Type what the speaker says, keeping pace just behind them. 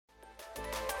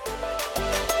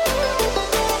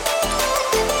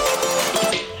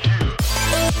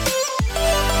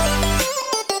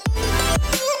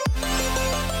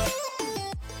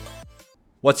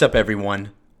What's up,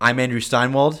 everyone? I'm Andrew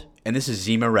Steinwald, and this is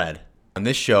Zima Red. On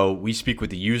this show, we speak with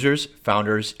the users,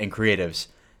 founders, and creatives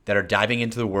that are diving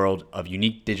into the world of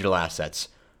unique digital assets,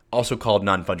 also called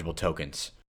non-fungible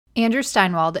tokens. Andrew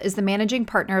Steinwald is the managing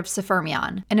partner of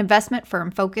Svanevik, an investment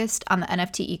firm focused on the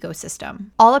NFT ecosystem.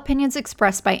 All opinions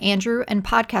expressed by Andrew and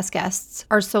podcast guests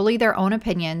are solely their own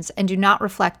opinions and do not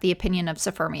reflect the opinion of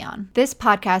Svanevik. This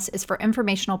podcast is for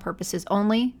informational purposes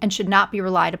only and should not be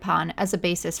relied upon as a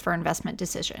basis for investment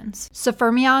decisions.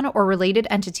 Svanevik or related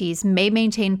entities may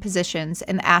maintain positions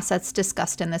in the assets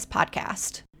discussed in this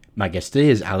podcast. My guest today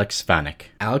is Alex Svanevik.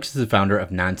 Alex is the founder of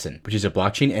Nansen, which is a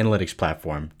blockchain analytics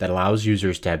platform that allows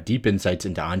users to have deep insights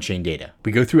into on-chain data.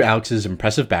 We go through Alex's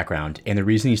impressive background and the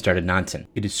reason he started Nansen.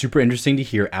 It is super interesting to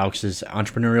hear Alex's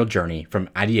entrepreneurial journey from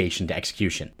ideation to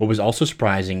execution. What was also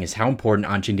surprising is how important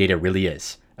on-chain data really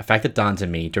is, a fact that dawned on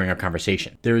me during our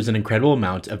conversation. There is an incredible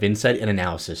amount of insight and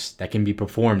analysis that can be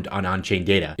performed on on-chain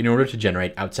data in order to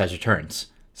generate outsized returns.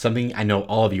 Something I know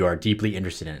all of you are deeply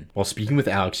interested in. While speaking with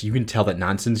Alex, you can tell that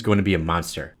Nansen's going to be a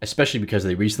monster, especially because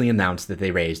they recently announced that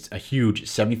they raised a huge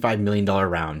 $75 million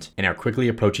round and are quickly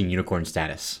approaching unicorn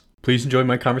status. Please enjoy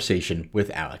my conversation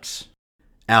with Alex.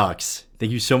 Alex,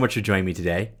 thank you so much for joining me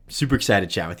today. Super excited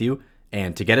to chat with you.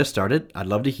 And to get us started, I'd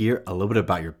love to hear a little bit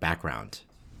about your background.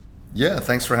 Yeah,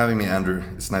 thanks for having me, Andrew.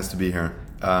 It's nice to be here.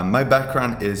 My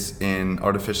background is in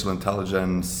artificial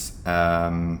intelligence,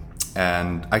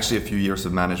 and actually a few years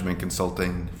of management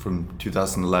consulting from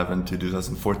 2011 to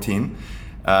 2014.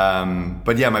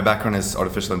 But yeah, my background is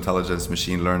artificial intelligence,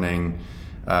 machine learning.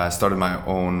 Started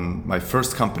my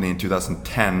first company in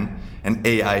 2010, an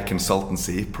AI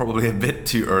consultancy, probably a bit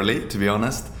too early, to be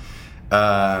honest.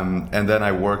 And then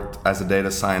I worked as a data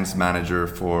science manager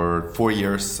for 4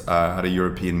 years at a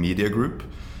European media group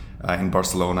in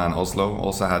Barcelona and Oslo.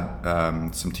 Also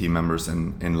had some team members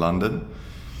in London.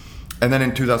 And then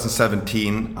in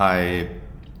 2017, I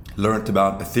learned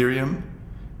about Ethereum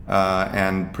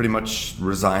and pretty much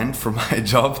resigned from my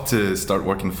job to start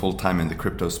working full-time in the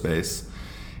crypto space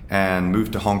and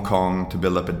moved to Hong Kong to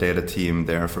build up a data team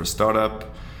there for a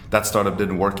startup. That startup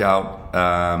didn't work out,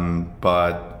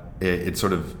 but it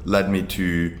sort of led me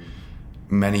to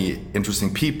many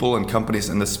interesting people and companies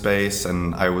in this space,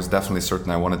 and I was definitely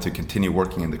certain I wanted to continue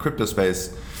working in the crypto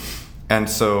space. And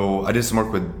so I did some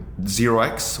work with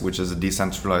 0x, which is a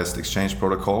decentralized exchange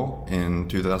protocol, in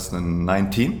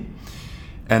 2019.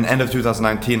 And end of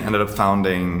 2019, ended up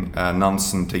founding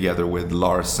Nansen together with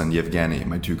Lars and Yevgeny,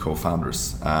 my two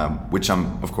co-founders, which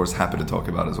I'm, of course, happy to talk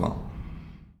about as well.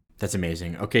 That's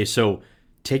amazing. Okay, so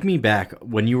take me back.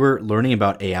 When you were learning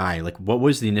about AI, like what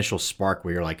was the initial spark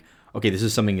where you're like, okay, this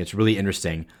is something that's really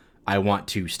interesting. I want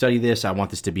to study this. I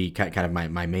want this to be kind of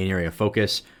my main area of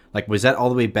focus. Like, was that all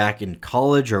the way back in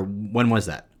college, or when was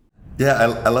that? Yeah,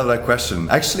 I love that question.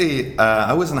 Actually,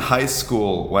 I was in high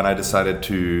school when I decided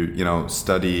to,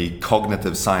 study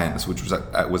cognitive science, which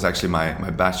was actually my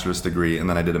bachelor's degree, and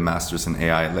then I did a master's in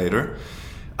AI later.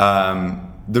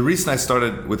 The reason I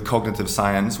started with cognitive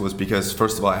science was because,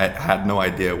 first of all, I had no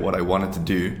idea what I wanted to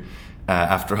do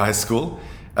after high school.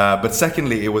 But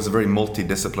secondly, it was a very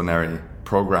multidisciplinary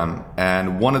program.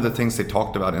 And one of the things they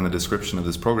talked about in the description of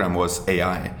this program was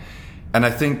AI. And I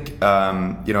think,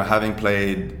 having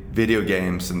played video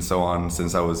games and so on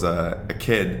since I was a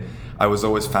kid, I was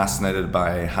always fascinated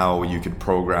by how you could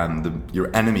program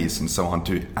your enemies and so on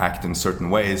to act in certain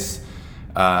ways.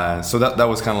 So that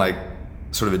was kind of like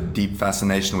sort of a deep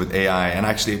fascination with AI. And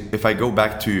actually, if I go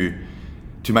back to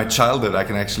my childhood, I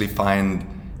can actually find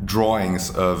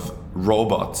drawings of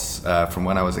robots from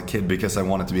when I was a kid, because I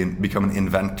wanted to become an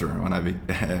inventor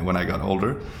when I got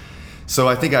older. So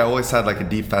I think I always had like a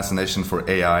deep fascination for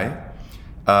AI.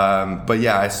 But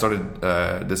yeah, I started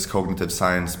this cognitive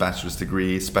science bachelor's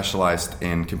degree, specialized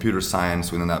in computer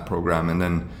science within that program, and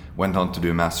then went on to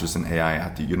do a master's in AI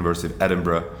at the University of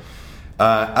Edinburgh.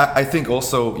 I think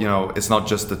also, it's not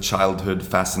just the childhood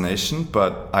fascination,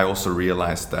 but I also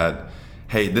realized that,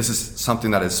 hey, this is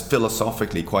something that is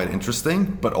philosophically quite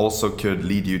interesting, but also could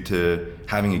lead you to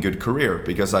having a good career,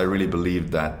 because I really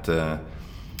believed that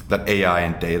that AI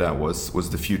and data was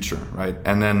the future, right?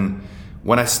 And then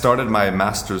when I started my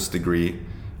master's degree,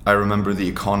 I remember The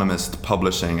Economist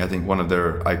publishing, I think, one of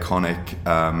their iconic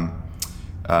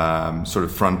sort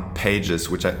of front pages,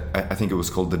 which I think it was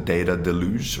called The Data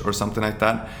Deluge or something like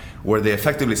that, where they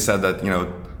effectively said that,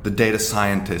 the data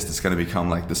scientist is going to become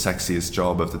like the sexiest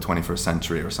job of the 21st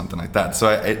century or something like that. So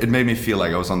it made me feel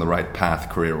like I was on the right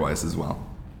path career-wise as well.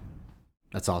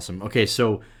 That's awesome. Okay,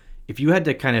 so if you had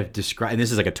to kind of describe, and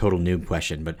this is like a total noob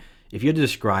question, but if you had to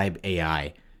describe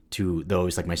AI to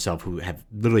those like myself who have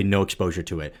literally no exposure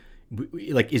to it,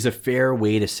 Like, is a fair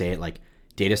way to say it like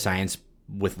data science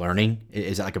with learning?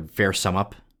 Is that like a fair sum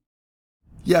up?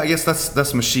 Yeah, I guess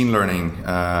that's machine learning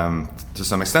to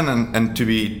some extent, and to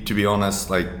be honest,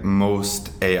 like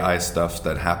most AI stuff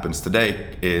that happens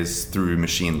today is through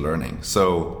machine learning.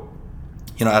 So,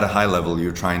 at a high level,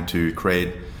 you're trying to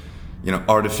create,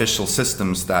 artificial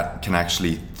systems that can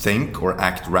actually think or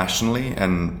act rationally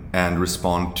and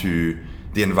respond to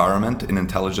the environment in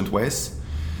intelligent ways.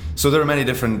 So there are many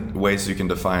different ways you can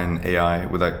define AI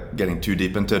without getting too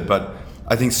deep into it, but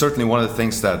I think certainly one of the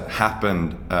things that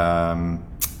happened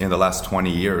in the last 20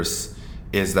 years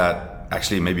is that,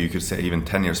 actually maybe you could say even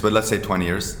 10 years, but let's say 20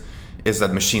 years, is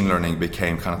that machine learning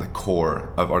became kind of the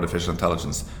core of artificial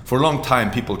intelligence. For a long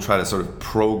time, people try to sort of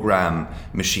program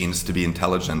machines to be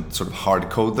intelligent, sort of hard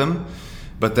code them,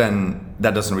 but then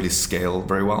that doesn't really scale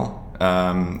very well.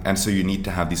 And so you need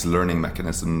to have these learning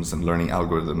mechanisms and learning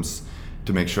algorithms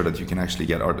to make sure that you can actually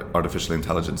get artificial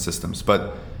intelligence systems.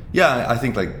 But yeah, I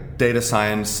think like data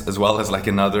science, as well as like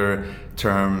another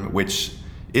term which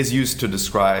is used to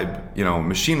describe,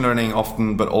 machine learning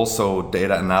often, but also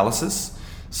data analysis.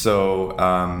 So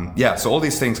so all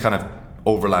these things kind of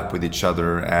overlap with each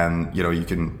other, and you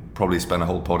can probably spend a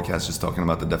whole podcast just talking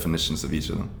about the definitions of each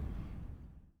of them.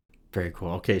 Very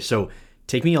cool. Okay, so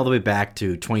take me all the way back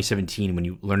to 2017 when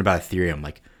you learned about Ethereum.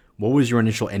 Like, what was your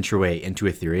initial entryway into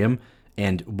Ethereum?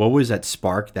 And what was that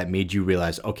spark that made you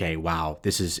realize, okay, wow,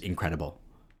 this is incredible?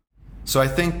 So I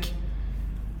think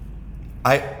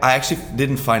I actually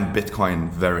didn't find Bitcoin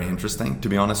very interesting, to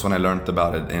be honest, when I learned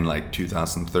about it in like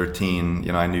 2013.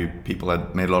 I knew people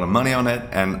had made a lot of money on it,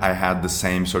 and I had the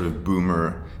same sort of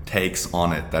boomer takes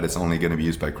on it, that it's only going to be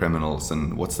used by criminals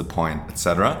and what's the point,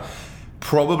 etc.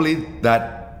 Probably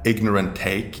that ignorant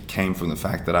take came from the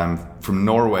fact that I'm from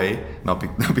Norway, not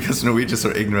because Norwegians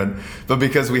are ignorant, but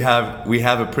because we have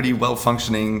a pretty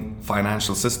well-functioning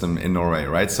financial system in Norway,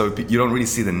 right? So you don't really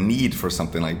see the need for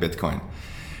something like Bitcoin.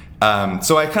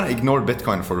 So I kind of ignored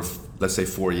Bitcoin for, let's say,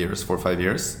 4 or 5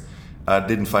 years.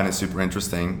 Didn't find it super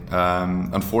interesting,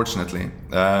 unfortunately.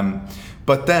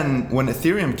 But then when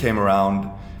Ethereum came around,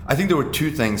 I think there were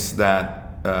two things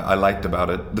that I liked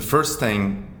about it. The first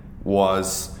thing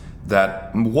was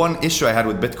that one issue I had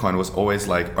with Bitcoin was always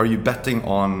like, are you betting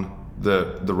on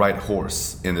the right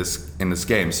horse in this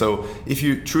game? So if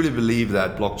you truly believe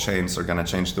that blockchains are going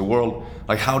to change the world,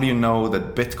 like how do you know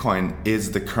that Bitcoin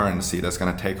is the currency that's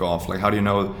going to take off? Like how do you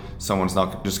know someone's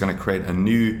not just going to create a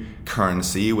new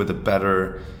currency with a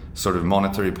better sort of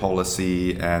monetary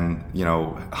policy and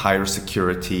higher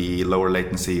security, lower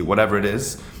latency, whatever it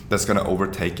is, that's going to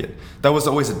overtake it? That was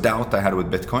always a doubt I had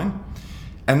with Bitcoin.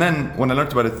 And then when I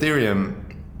learned about Ethereum,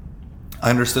 I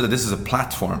understood that this is a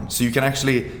platform. So you can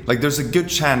actually, there's a good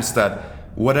chance that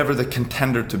whatever the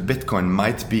contender to Bitcoin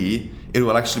might be, it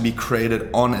will actually be created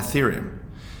on Ethereum.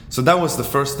 So that was the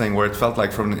first thing where it felt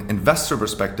like, from an investor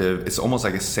perspective, it's almost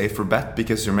like a safer bet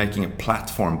because you're making a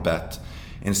platform bet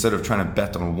instead of trying to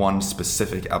bet on one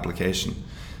specific application.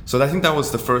 So I think that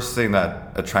was the first thing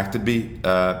that attracted me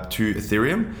to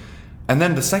Ethereum. And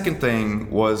then the second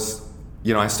thing was,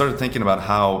 I started thinking about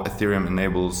how Ethereum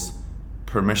enables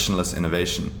permissionless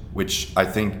innovation, which I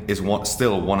think is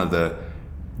still one of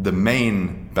the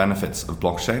main benefits of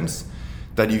blockchains,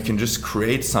 that you can just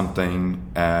create something,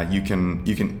 you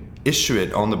can issue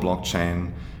it on the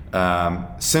blockchain,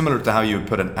 similar to how you would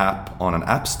put an app on an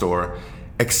app store,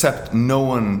 except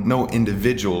no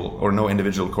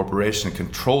individual corporation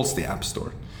controls the app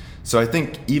store. So I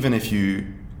think even if you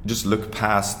just look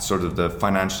past sort of the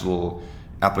financial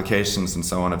applications and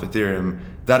so on of Ethereum,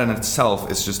 that in itself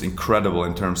is just incredible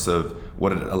in terms of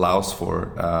what it allows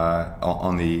for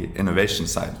on the innovation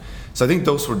side. So I think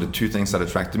those were the two things that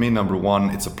attracted me. Number one,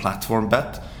 it's a platform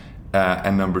bet,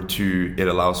 and number two, it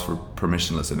allows for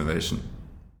permissionless innovation.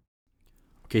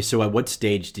 Okay, so at what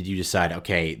stage did you decide,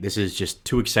 okay, this is just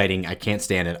too exciting, I can't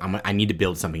stand it, I need to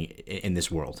build something in this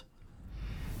world?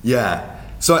 Yeah,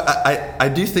 so I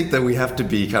do think that we have to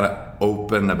be kind of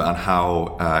open about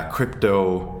how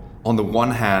crypto, on the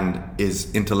one hand,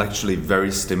 is intellectually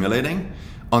very stimulating.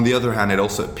 On the other hand, it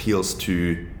also appeals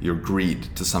to your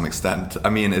greed to some extent. I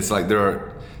mean, it's like there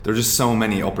are just so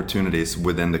many opportunities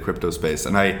within the crypto space.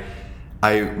 And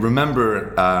I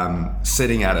remember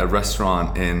sitting at a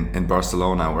restaurant in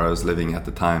Barcelona where I was living at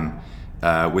the time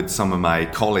with some of my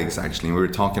colleagues, actually. And we were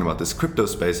talking about this crypto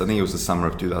space. I think it was the summer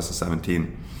of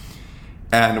 2017.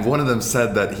 And one of them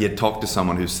said that he had talked to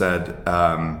someone who said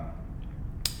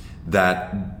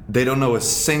that they don't know a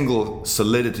single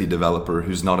Solidity developer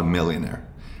who's not a millionaire.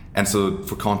 And so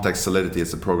for context, Solidity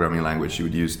is a programming language you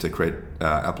would use to create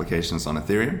applications on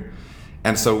Ethereum.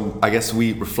 And so I guess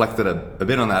we reflected a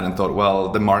bit on that and thought, well,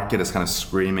 the market is kind of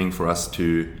screaming for us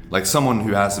to, like someone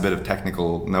who has a bit of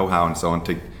technical know-how and so on,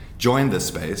 to join this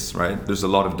space, right? There's a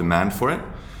lot of demand for it.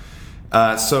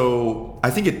 So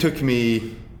I think it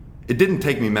didn't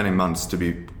take me many months, to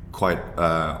be quite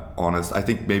honest. I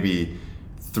think maybe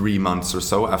 3 months or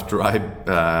so after I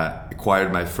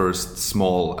acquired my first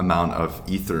small amount of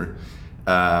Ether,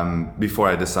 before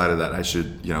I decided that I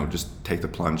should, just take the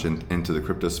plunge into the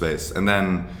crypto space. And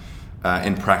then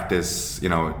in practice,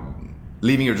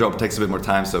 leaving your job takes a bit more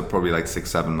time. So probably like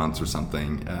 6-7 months or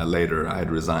something later, I had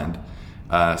resigned.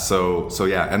 So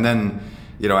yeah, and then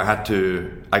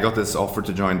I got this offer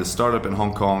to join the startup in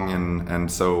Hong Kong,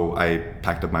 and so I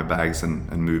packed up my bags and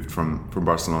moved from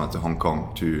Barcelona to Hong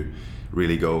Kong to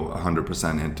really go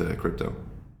 100% into crypto.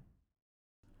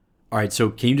 All right, so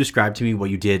can you describe to me what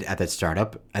you did at that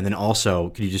startup? And then also,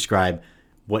 can you describe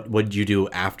what did you do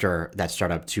after that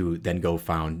startup to then go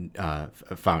found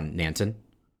Nansen?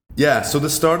 Yeah, so the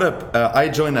startup, I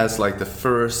joined as like the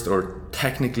first or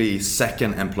technically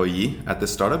second employee at the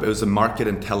startup. It was a market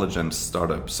intelligence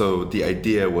startup. So the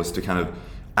idea was to kind of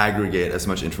aggregate as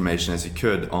much information as you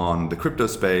could on the crypto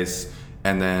space,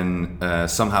 and then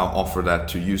somehow offer that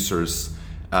to users.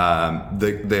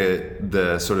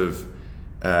 The sort of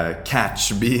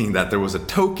catch being that there was a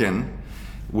token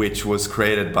which was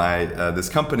created by this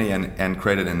company and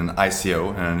created in an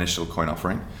ICO, an initial coin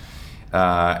offering.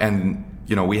 And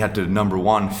we had to, number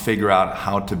one, figure out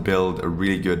how to build a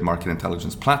really good market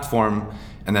intelligence platform,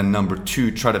 and then number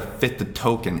two, try to fit the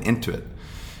token into it.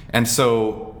 And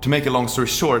so, to make a long story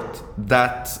short,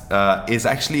 that is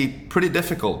actually pretty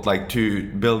difficult, like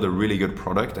to build a really good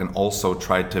product and also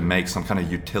try to make some kind of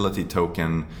utility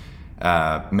token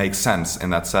make sense in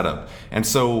that setup. And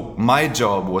so my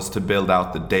job was to build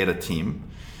out the data team,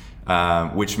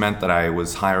 which meant that I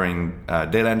was hiring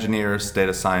data engineers,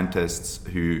 data scientists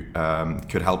who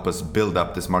could help us build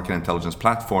up this market intelligence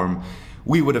platform.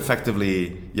 We would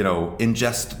effectively,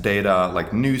 ingest data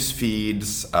like news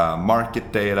feeds,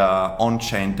 market data,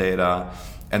 on-chain data,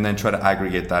 and then try to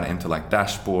aggregate that into like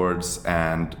dashboards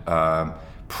and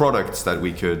products that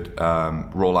we could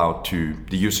roll out to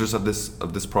the users of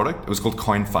this product. It was called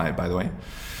CoinFi, by the way.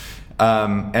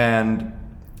 And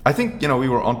I think we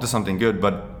were onto something good,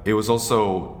 but it was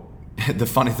also the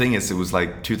funny thing is it was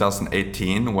like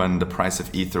 2018 when the price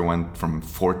of Ether went from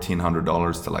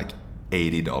 $1,400 to like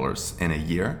 $80 in a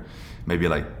year, maybe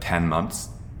like 10 months.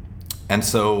 And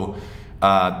so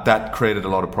that created a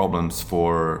lot of problems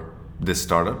for this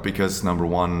startup because number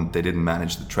one, they didn't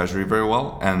manage the treasury very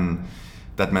well, and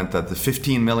that meant that the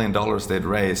 $15 million they'd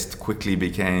raised quickly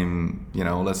became,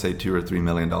 let's say $2 or $3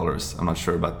 million. I'm not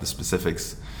sure about the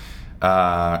specifics.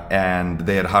 And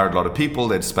they had hired a lot of people,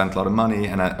 they'd spent a lot of money,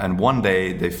 and one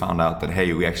day they found out that,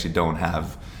 hey, we actually don't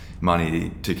have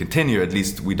money to continue, at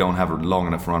least we don't have a long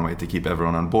enough runway to keep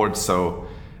everyone on board. So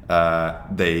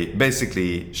they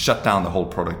basically shut down the whole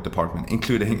product department,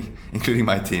 including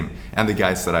my team and the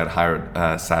guys that I'd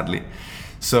hired, sadly.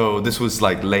 So this was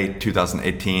like late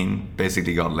 2018,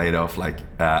 basically got laid off like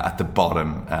at the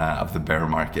bottom of the bear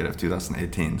market of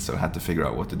 2018. So I had to figure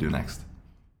out what to do next.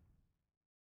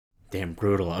 Damn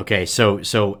brutal. Okay, so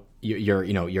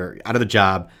you're out of the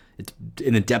job. It's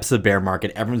in the depths of the bear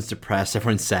market. Everyone's depressed.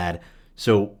 Everyone's sad.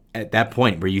 So at that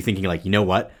point, were you thinking like, you know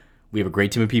what? We have a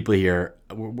great team of people here.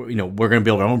 We're going to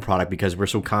build our own product because we're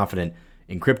so confident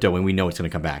in crypto and we know it's going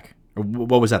to come back. Or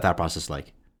what was that process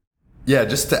like? Yeah,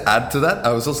 just to add to that,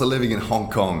 I was also living in Hong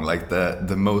Kong, like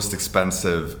the most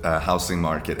expensive housing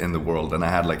market in the world, and I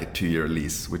had like a 2-year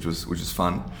lease, which was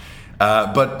fun.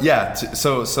 But yeah,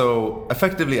 so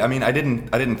effectively, I mean, I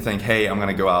didn't think, hey, I'm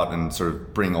gonna go out and sort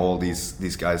of bring all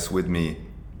these guys with me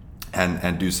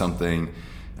and do something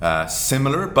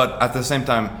similar. But at the same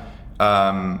time,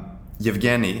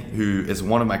 Yevgeny, who is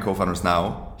one of my co-founders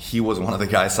now, he was one of the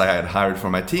guys I had hired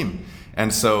for my team.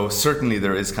 And so certainly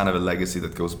there is kind of a legacy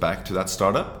that goes back to that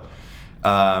startup.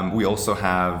 We also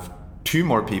have 2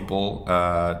 more people,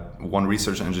 one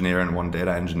research engineer and one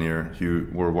data engineer who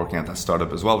were working at that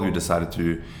startup as well, who decided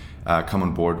to come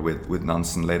on board with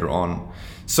Nansen later on.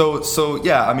 So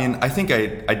yeah, I mean, I think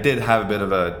I did have a bit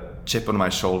of a chip on my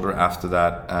shoulder after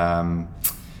that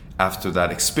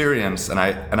experience, and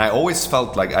I always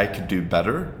felt like I could do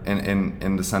better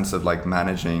in the sense of like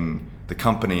managing the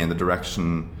company and the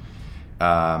direction.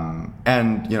 And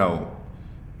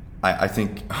I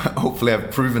think hopefully I've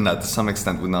proven that to some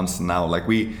extent with Nansen now. Like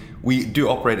we do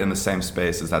operate in the same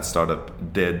space as that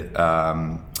startup did,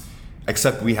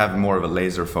 except we have more of a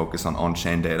laser focus on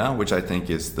on-chain data, which I think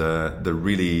is the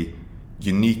really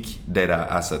unique data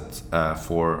asset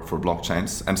for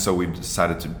blockchains, and so we've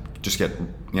decided to just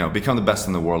become the best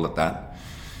in the world at that.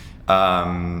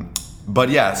 But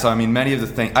yeah, so I mean, many of the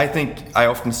things, I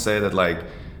often say that like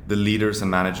the leaders and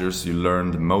managers you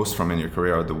learn the most from in your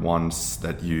career are the ones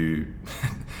that you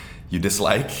you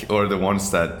dislike, or the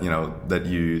ones that that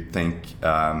you think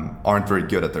aren't very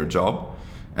good at their job.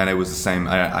 And it was the same.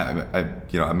 I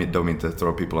don't mean to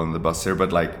throw people on the bus here,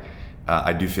 but like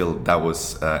I do feel that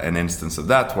was an instance of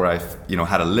that, where I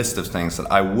had a list of things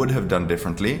that I would have done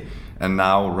differently, and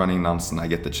now running Nansen, I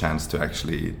get the chance to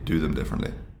actually do them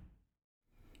differently.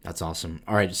 That's awesome.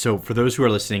 All right, so for those who are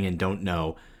listening and don't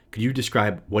know, could you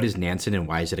describe what is Nansen and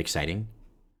why is it exciting?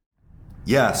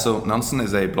 Yeah, so Nansen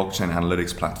is a blockchain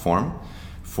analytics platform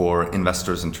for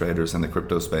investors and traders in the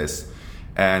crypto space.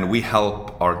 And we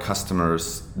help our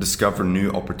customers discover new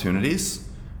opportunities,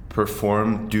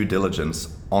 perform due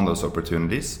diligence on those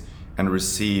opportunities, and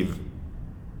receive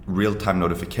real-time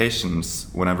notifications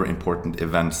whenever important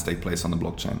events take place on the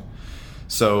blockchain.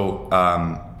 So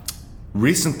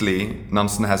recently,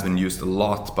 Nansen has been used a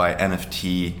lot by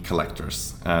NFT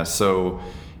collectors. So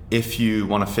if you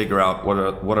want to figure out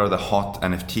what are the hot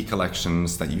NFT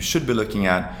collections that you should be looking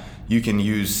at, you can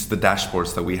use the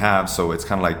dashboards that we have. So it's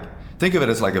kind of like, think of it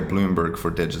as like a Bloomberg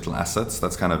for digital assets.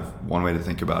 That's kind of one way to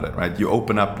think about it, right? You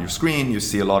open up your screen, you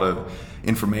see a lot of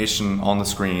information on the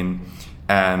screen,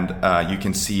 and you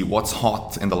can see what's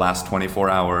hot in the last 24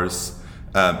 hours.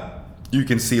 You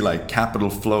can see like capital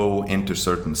flow into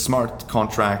certain smart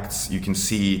contracts. You can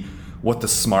see what the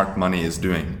smart money is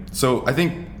doing. So I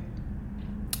think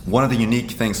one of the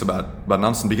unique things about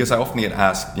Nansen, because I often get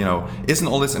asked, isn't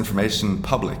all this information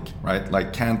public, right?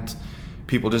 Like, can't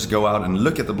people just go out and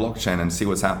look at the blockchain and see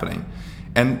what's happening?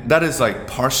 And that is like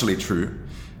partially true.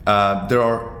 There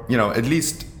are, at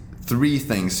least 3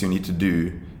 things you need to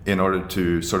do in order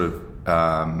to sort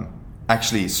of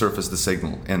actually surface the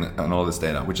signal in all this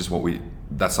data, which is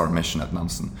that's our mission at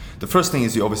Nansen. The first thing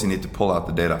is you obviously need to pull out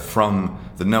the data from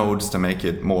the nodes to make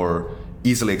it more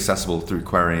easily accessible through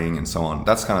querying and so on.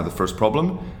 That's kind of the first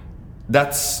problem.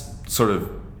 That's sort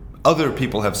of, other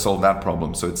people have solved that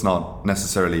problem, so it's not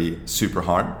necessarily super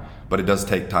hard, but it does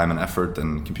take time and effort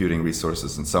and computing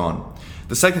resources and so on.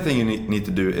 The second thing you need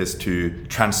to do is to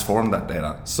transform that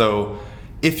data. So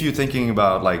if you're thinking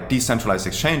about like decentralized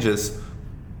exchanges,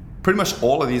 pretty much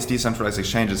all of these decentralized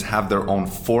exchanges have their own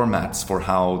formats for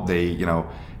how they,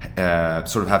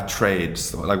 sort of have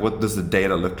trades. Like, what does the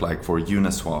data look like for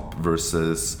Uniswap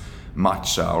versus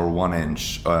Matcha or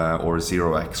 1inch or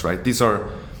 0x, right? These are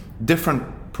different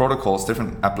protocols,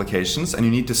 different applications, and you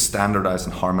need to standardize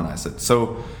and harmonize it.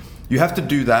 So you have to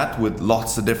do that with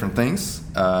lots of different things.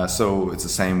 So it's the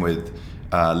same with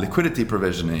liquidity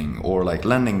provisioning or like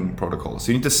lending protocols.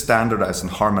 So you need to standardize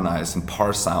and harmonize and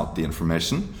parse out the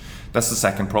information. That's the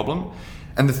second problem.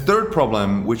 And the third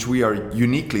problem, which we are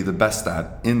uniquely the best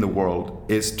at in the world,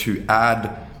 is to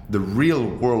add the real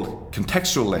world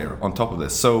contextual layer on top of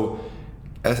this. So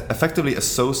effectively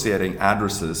associating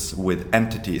addresses with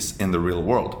entities in the real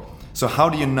world. So how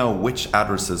do you know which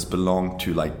addresses belong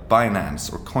to like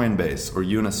Binance or Coinbase or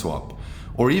Uniswap,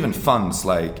 or even funds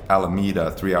like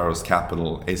Alameda, 3 Arrows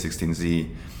Capital,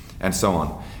 A16Z, and so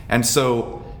on? And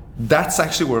so that's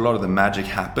actually where a lot of the magic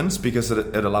happens, because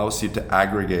it allows you to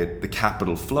aggregate the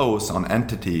capital flows on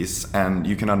entities, and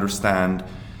you can understand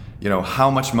how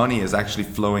much money is actually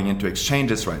flowing into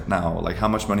exchanges right now, like how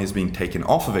much money is being taken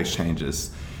off of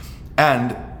exchanges.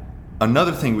 And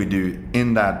another thing we do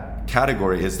in that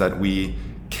category is that we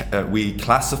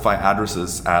classify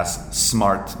addresses as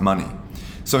smart money.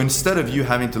 So instead of you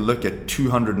having to look at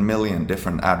 200 million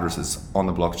different addresses on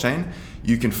the blockchain,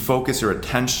 you can focus your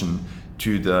attention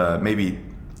to the maybe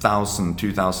 1,000,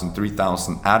 2,000,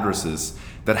 3,000 addresses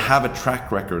that have a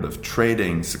track record of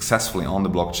trading successfully on the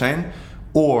blockchain,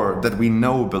 or that we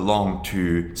know belong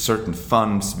to certain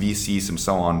funds, VCs, and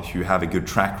so on, who have a good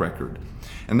track record.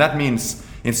 And that means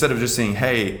instead of just saying,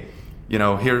 hey,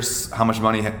 here's how much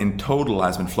money in total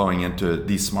has been flowing into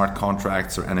these smart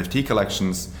contracts or NFT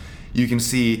collections, you can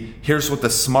see here's what the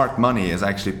smart money is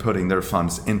actually putting their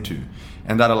funds into.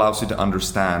 And that allows you to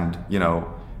understand,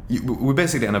 we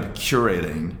basically end up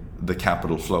curating the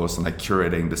capital flows and like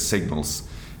curating the signals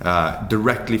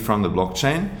directly from the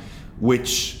blockchain,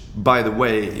 which, by the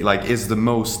way, like is the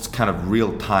most kind of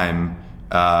real-time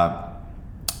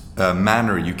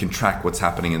manner you can track what's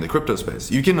happening in the crypto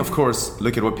space. You can, of course,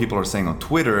 look at what people are saying on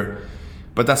Twitter,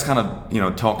 but that's kind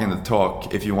of talking the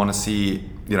talk. If you want to see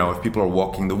if people are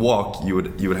walking the walk, you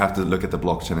would have to look at the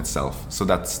blockchain itself. So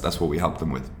that's what we help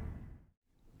them with.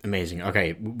 Amazing.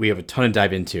 Okay, we have a ton to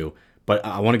dive into, but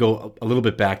I want to go a little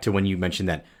bit back to when you mentioned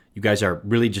that you guys are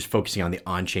really just focusing on the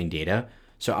on-chain data.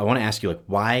 So I want to ask you, like,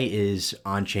 why is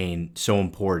on-chain so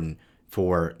important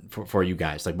for you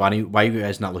guys? Like, why are you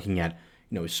guys not looking at,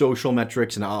 social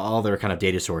metrics and all other kind of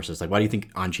data sources? Like, why do you think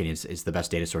on-chain is the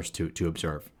best data source to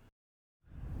observe?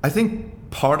 I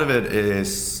think part of it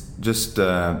is just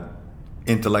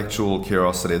intellectual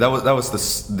curiosity. That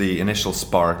was the initial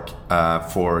spark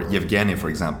for Yevgeny, for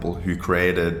example, who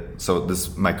created. So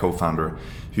this my co-founder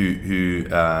who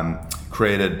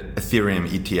created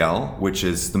Ethereum ETL, which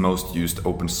is the most used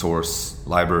open source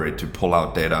library to pull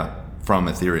out data from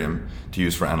Ethereum to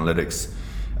use for analytics.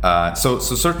 So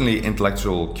certainly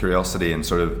intellectual curiosity and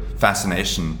sort of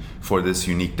fascination for this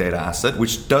unique data asset,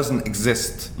 which doesn't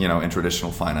exist, in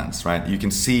traditional finance, right? You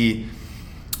can see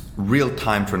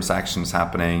real-time transactions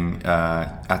happening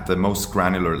at the most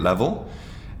granular level,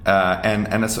 so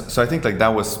I think like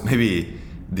that was maybe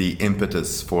the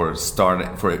impetus for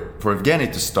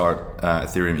Evgeny to start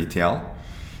Ethereum ETL.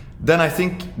 Then I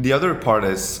think the other part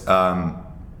is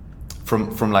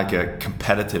from like a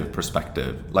competitive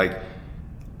perspective. Like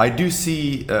I do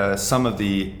see some of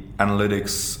the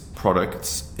analytics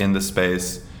products in the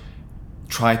space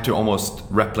try to almost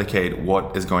replicate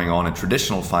what is going on in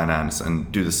traditional finance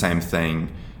and do the same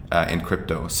thing in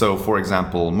crypto. So for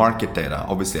example, market data,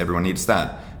 obviously everyone needs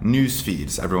that. News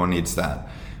feeds, everyone needs that.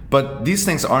 But these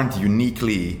things aren't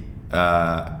uniquely, they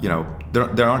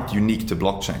aren't unique to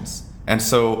blockchains. And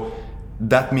so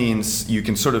that means you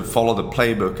can sort of follow the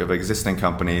playbook of existing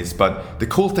companies. But the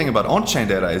cool thing about on-chain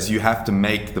data is you have to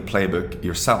make the playbook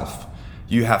yourself.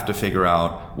 You have to figure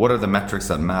out what are the metrics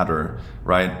that matter,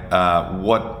 right?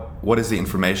 What is the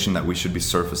information that we should be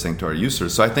surfacing to our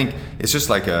users? So I think it's just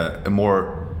like a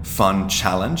more fun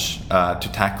challenge to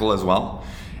tackle as well.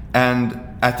 And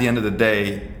at the end of the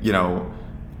day,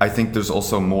 I think there's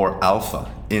also more alpha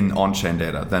in on-chain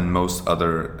data than most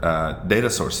other data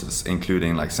sources,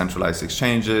 including like centralized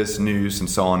exchanges, news, and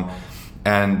so on.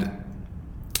 And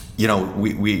we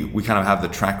kind of have the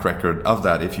track record of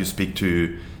that. If you speak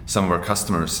to some of our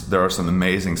customers, there are some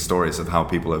amazing stories of how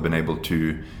people have been able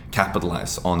to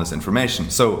capitalize on this information.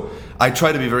 So I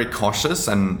try to be very cautious,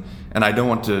 and I don't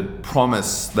want to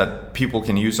promise that people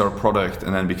can use our product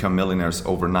and then become millionaires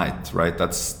overnight, right?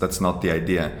 That's not the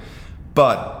idea.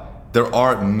 But there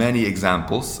are many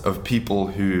examples of people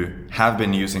who have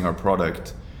been using our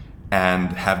product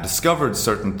and have discovered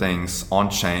certain things on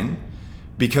chain,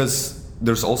 because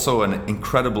there's also an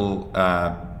incredible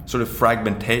sort of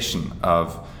fragmentation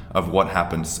of what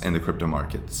happens in the crypto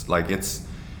markets. Like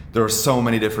there are so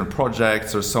many different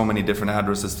projects, there's so many different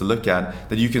addresses to look at,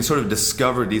 that you can sort of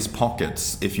discover these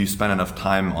pockets if you spend enough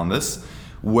time on this,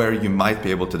 where you might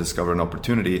be able to discover an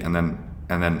opportunity and then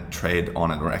trade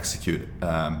on it or execute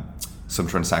some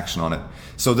transaction on it.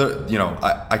 So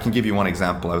I can give you one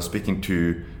example. I was speaking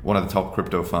to one of the top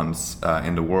crypto funds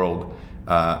in the world,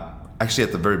 actually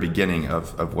at the very beginning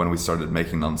of when we started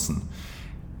making Nansen.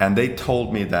 And they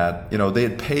told me that they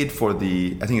had paid for I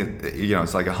think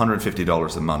it's like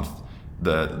 $150 a month,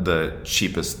 the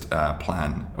cheapest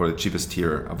plan or the cheapest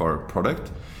tier of our product.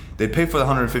 They paid for the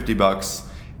 $150,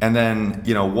 and then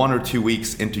 1 or 2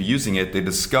 weeks into using it, they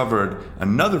discovered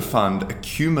another fund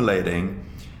accumulating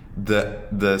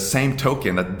the same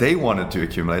token that they wanted to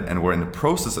accumulate and were in the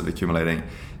process of accumulating.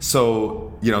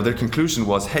 So their conclusion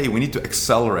was, hey, we need to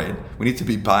accelerate. We need to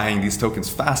be buying these tokens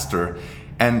faster.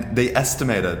 And they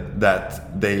estimated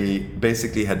that they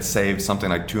basically had saved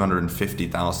something like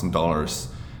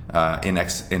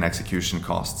 $250,000 in execution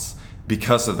costs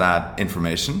because of that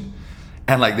information.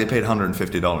 And like they paid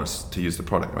 $150 to use the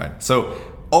product, right? So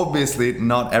obviously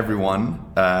not everyone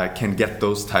can get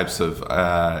those types of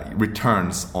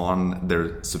returns on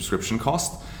their subscription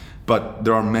cost. But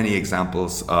there are many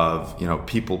examples of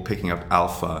people picking up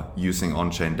alpha using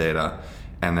on-chain data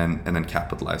and then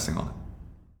capitalizing on it.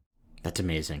 That's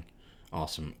amazing.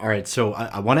 Awesome. All right. So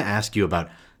I want to ask you about,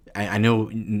 I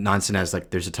know Nansen has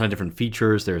there's a ton of different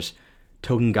features. There's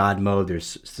token God mode,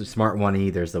 there's smart money,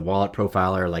 there's the wallet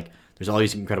profiler, there's all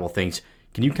these incredible things.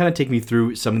 Can you kind of take me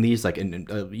through some of these? I'd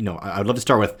love to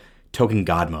start with token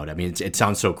God mode. I mean, it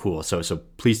sounds so cool. So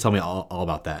please tell me all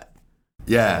about that.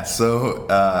 Yeah. So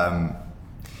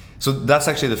that's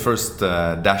actually the first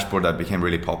dashboard that became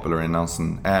really popular in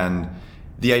Nansen. And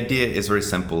the idea is very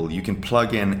simple. You can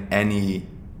plug in any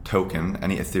token,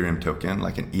 any Ethereum token,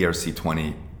 like an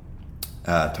ERC20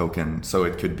 token. So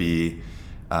it could be,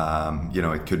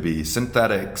 it could be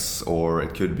Synthetics, or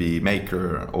it could be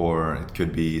Maker, or it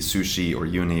could be Sushi or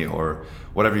Uni, or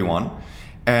whatever you want.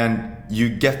 And you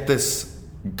get this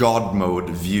God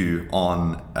mode view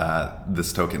on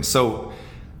this token. So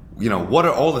what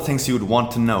are all the things you would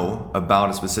want to know about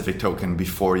a specific token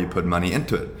before you put money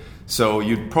into it. So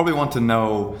you'd probably want to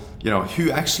know,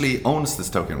 who actually owns this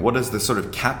token. What does the sort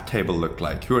of cap table look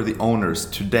like? Who are the owners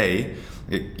today?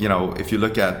 If you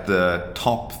look at the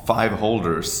top 5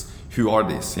 holders, who are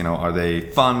these? Are they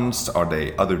funds? Are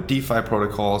they other DeFi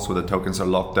protocols where the tokens are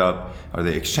locked up? Are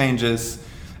they exchanges?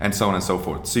 And so on and so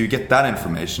forth. So you get that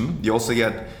information. You also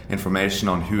get information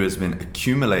on who has been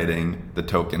accumulating the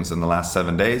tokens in the last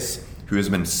 7 days, who has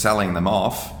been selling them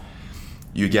off.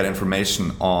 You get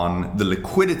information on the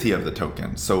liquidity of the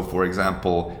token. So for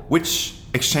example, which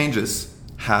exchanges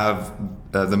have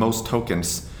the most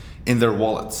tokens in their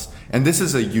wallets. And this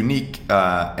is a unique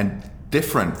and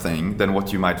different thing than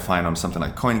what you might find on something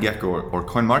like CoinGecko or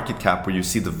CoinMarketCap, where you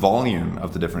see the volume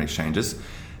of the different exchanges.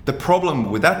 The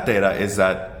problem with that data is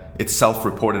that it's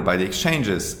self-reported by the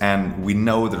exchanges, and we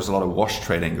know there's a lot of wash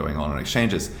trading going on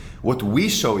exchanges. What we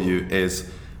show you is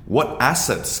what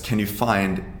assets can you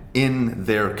find in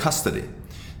their custody.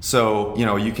 So,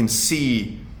 you can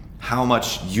see how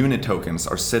much unit tokens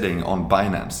are sitting on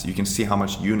Binance. You can see how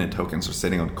much unit tokens are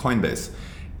sitting on Coinbase.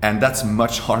 And that's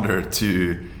much harder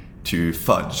to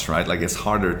fudge, right? Like, it's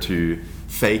harder to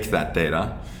fake that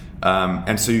data.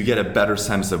 And so you get a better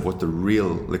sense of what the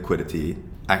real liquidity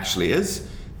actually is.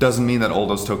 Doesn't mean that all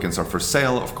those tokens are for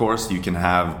sale, of course. You can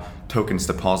have tokens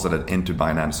deposited into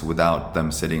Binance without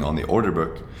them sitting on the order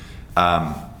book.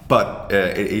 But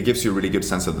it gives you a really good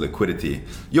sense of the liquidity.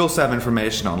 You also have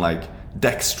information on like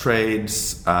DEX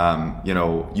trades.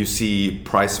 You see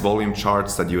price volume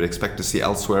charts that you would expect to see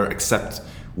elsewhere, except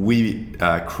we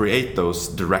create those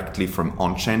directly from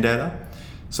on-chain data.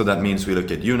 So that means we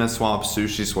look at Uniswap,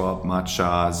 SushiSwap,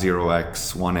 Matcha,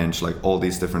 0x, 1inch, like all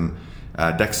these different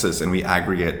DEXs, and we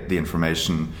aggregate the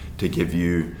information to give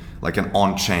you like an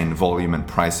on-chain volume and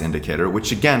price indicator,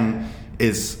 which again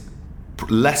is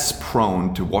less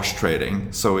prone to wash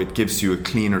trading. So it gives you a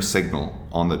cleaner signal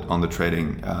on the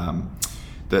trading, on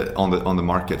the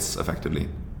markets effectively.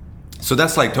 So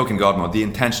that's like token God mode. The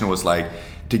intention was like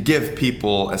to give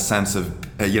people a sense of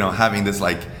having this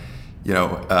like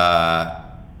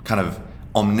kind of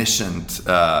omniscient,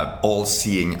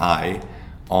 all-seeing eye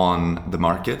on the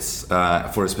markets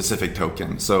for a specific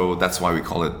token. So that's why we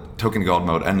call it token God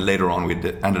mode. And later on, we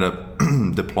ended up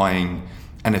deploying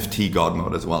NFT God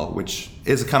mode as well, which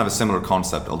is kind of a similar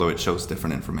concept, although it shows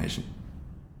different information.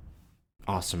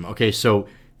 Awesome. Okay, so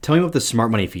tell me about the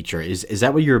smart money feature. Is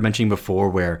that what you were mentioning before,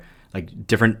 where like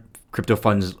different crypto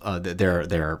funds,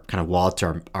 their kind of wallets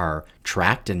are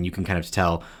tracked, and you can kind of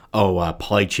tell,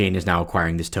 Polychain is now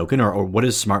acquiring this token, or what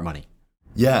is smart money?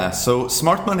 Yeah, so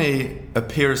smart money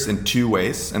appears in 2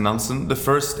 ways in Nansen. The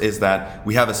first is that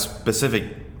we have a specific,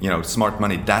 smart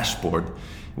money dashboard,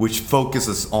 which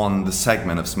focuses on the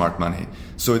segment of smart money.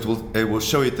 So it will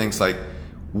show you things like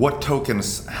what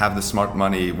tokens have the smart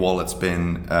money wallets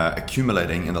been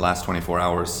accumulating in the last 24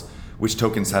 hours, which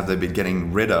tokens have they been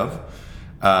getting rid of,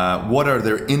 what are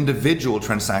their individual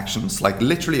transactions, like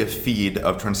literally a feed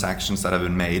of transactions that have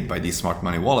been made by these smart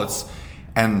money wallets.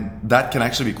 And that can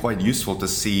actually be quite useful to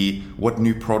see what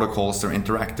new protocols they're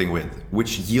interacting with,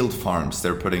 which yield farms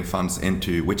they're putting funds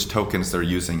into, which tokens they're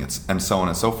using, and so on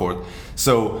and so forth.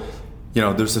 So,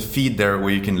 there's a feed there where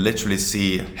you can literally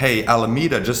see, hey,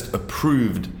 Alameda just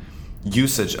approved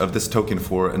usage of this token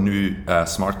for a new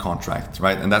smart contract,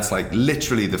 right? And that's like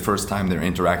literally the first time they're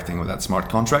interacting with that smart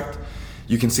contract.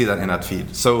 You can see that in that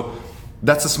feed. So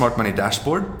that's a smart money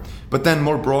dashboard. But then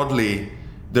more broadly,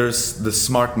 there's the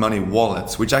smart money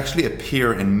wallets, which actually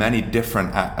appear in many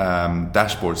different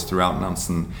dashboards throughout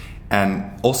Nansen,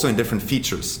 and also in different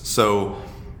features. So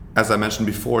as I mentioned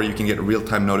before, you can get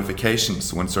real-time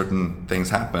notifications when certain things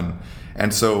happen.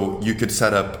 And so you could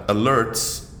set up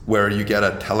alerts where you get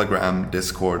a Telegram,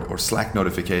 Discord, or Slack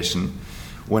notification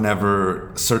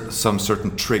whenever some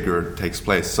certain trigger takes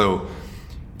place. So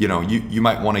you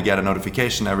might want to get a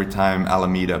notification every time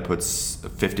Alameda puts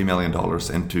 $50 million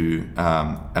into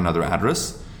another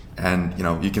address. And,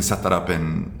 you can set that up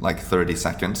in like 30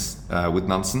 seconds with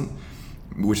Nansen,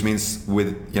 which means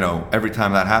with, every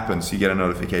time that happens, you get a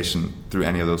notification through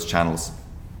any of those channels.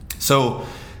 So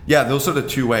yeah, those are the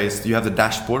 2 ways. You have the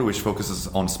dashboard, which focuses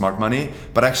on smart money,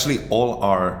 but actually all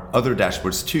our other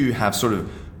dashboards too have sort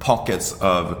of pockets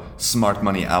of smart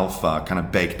money alpha kind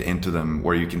of baked into them,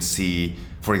 where you can see,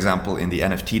 for example, in the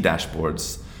NFT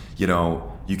dashboards,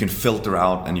 you can filter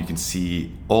out and you can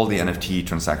see all the NFT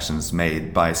transactions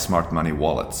made by smart money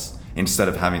wallets, instead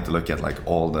of having to look at like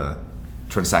all the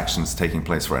transactions taking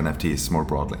place for NFTs more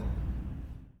broadly.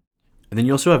 And then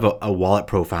you also have a wallet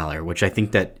profiler, which I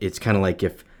think that it's kind of like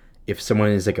if if someone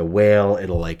is like a whale,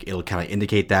 it'll kind of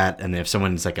indicate that, and then if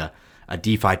someone's like a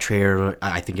DeFi trader,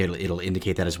 I think it'll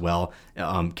indicate that as well.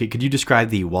 Could you describe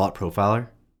the wallet profiler?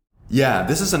 Yeah,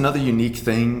 this is another unique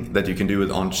thing that you can do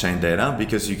with on-chain data,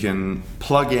 because you can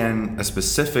plug in a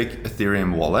specific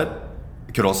Ethereum wallet.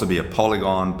 It could also be a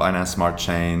Polygon, Binance Smart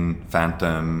Chain,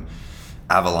 Phantom,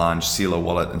 Avalanche, Silo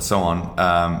wallet, and so on.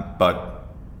 But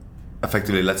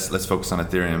effectively, let's focus on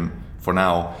Ethereum for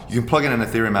now. You can plug in an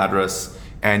Ethereum address,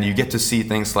 and you get to see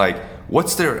things like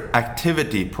what's their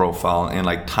activity profile in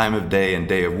like time of day and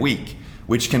day of week,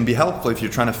 which can be helpful if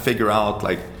you're trying to figure out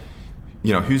like,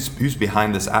 you know, who's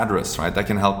behind this address, right? That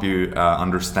can help you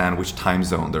understand which time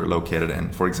zone they're located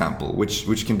in, for example,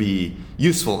 which can be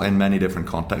useful in many different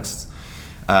contexts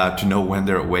to know when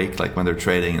they're awake, like when they're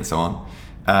trading and so on.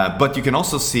 But you can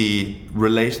also see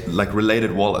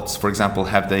related wallets. For example,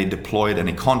 have they deployed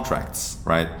any contracts,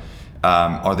 right?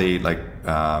 Are they like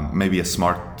maybe a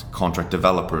smart contract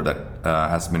developer that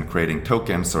has been creating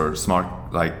tokens or smart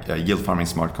yield farming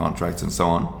smart contracts and so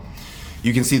on.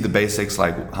 You can see the basics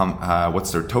like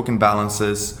what's their token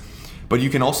balances, but you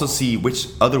can also see which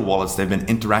other wallets they've been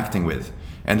interacting with,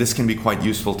 and this can be quite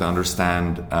useful to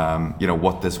understand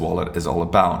what this wallet is all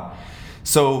about.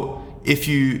 So if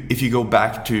you go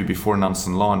back to before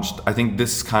Nansen launched, I think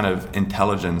this kind of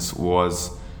intelligence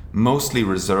was mostly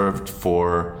reserved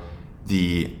for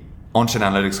the on-chain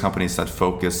analytics companies that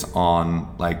focus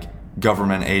on like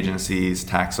government agencies,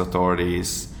 tax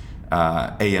authorities,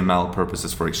 AML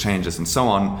purposes for exchanges and so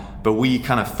on. But we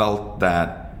kind of felt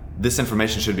that this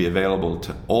information should be available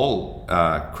to all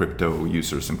crypto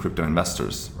users and crypto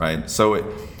investors, right? So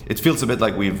it feels a bit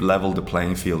like we've leveled the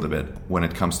playing field a bit when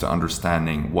it comes to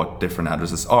understanding what different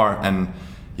addresses are. And,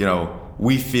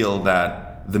 we feel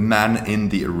that the man in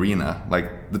the arena,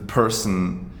 like the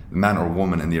man or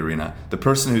woman in the arena, the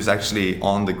person who's actually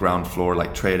on the ground floor,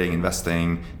 like trading,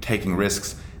 investing, taking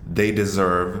risks, they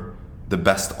deserve the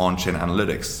best on-chain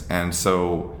analytics. And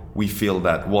so we feel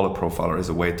that Wallet Profiler is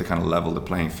a way to kind of level the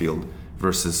playing field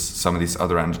versus some of these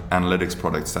other analytics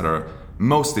products that are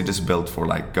mostly just built for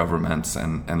like governments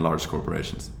and large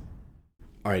corporations.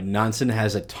 All right, Nansen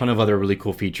has a ton of other really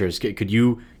cool features. Could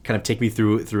you kind of take me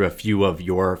through a few of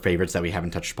your favorites that we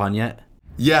haven't touched upon yet?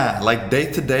 Yeah, like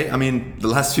day to day, the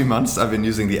last few months I've been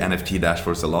using the NFT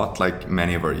dashboards a lot, like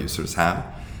many of our users have.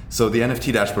 So the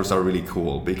NFT dashboards are really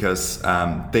cool because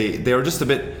they are just a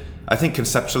bit, I think,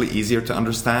 conceptually easier to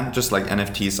understand, just like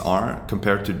NFTs are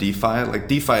compared to DeFi. Like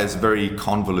DeFi is very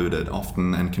convoluted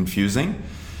often and confusing,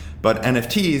 but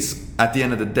NFTs, at the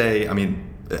end of the day,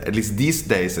 at least these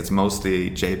days, it's mostly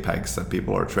JPEGs that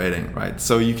people are trading, right?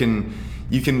 So you can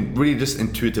really just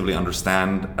intuitively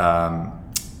understand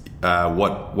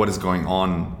what is going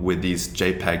on with these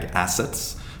JPEG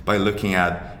assets by looking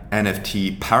at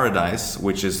NFT Paradise,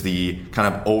 which is the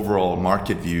kind of overall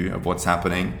market view of what's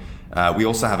happening. We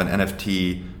also have an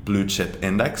NFT blue chip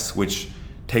index, which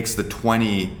takes the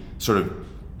 20 sort of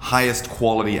highest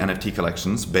quality NFT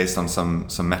collections based on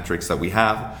some metrics that we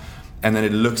have. And then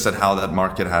it looks at how that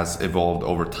market has evolved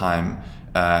over time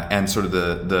and sort of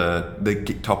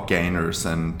the top gainers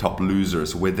and top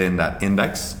losers within that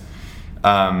index.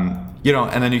 And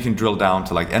then you can drill down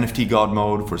to like NFT God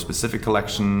mode for specific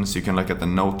collections. You can look at the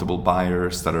notable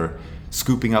buyers that are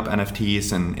scooping up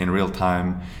NFTs in real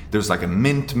time. There's like a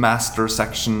mint master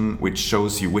section, which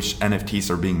shows you which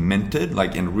NFTs are being minted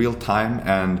like in real time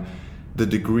and the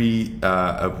degree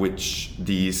of which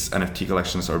these NFT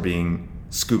collections are being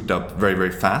scooped up very,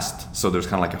 very fast. So there's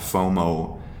kind of like a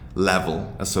FOMO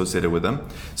level associated with them.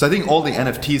 So I think all the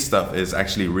NFT stuff is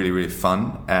actually really, really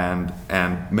fun, and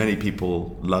many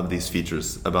people love these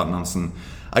features about Nansen.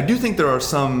 I do think there are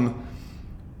some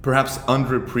perhaps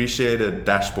underappreciated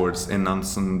dashboards in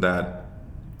Nansen that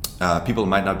people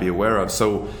might not be aware of.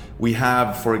 So we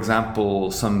have, for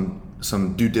example, some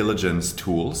due diligence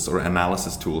tools or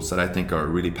analysis tools that I think are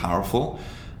really powerful.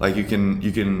 Like you can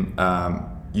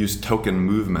use token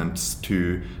movements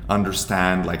to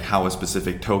understand like how a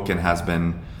specific token has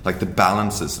been, like the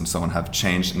balances and so on have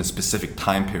changed in a specific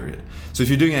time period. So if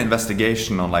you're doing an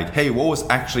investigation on like, hey, what was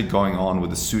actually going on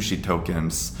with the sushi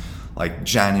tokens like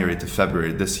January to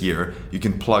February this year, you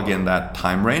can plug in that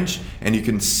time range and you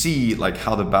can see like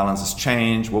how the balances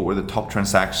changed, what were the top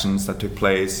transactions that took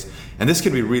place. And this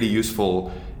can be really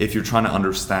useful if you're trying to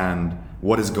understand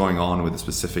what is going on with a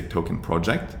specific token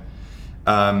project.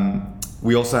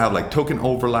 We also have like token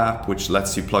overlap, which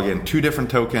lets you plug in two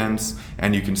different tokens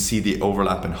and you can see the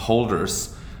overlap in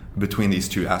holders between these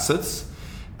two assets.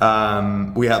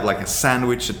 We have like a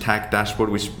sandwich attack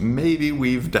dashboard, which maybe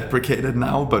we've deprecated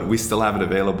now, but we still have it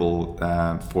available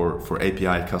for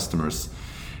API customers.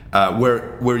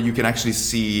 where you can actually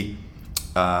see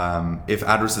if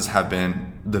addresses have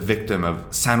been the victim of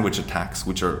sandwich attacks,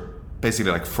 which are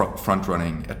basically like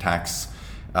front-running attacks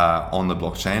on the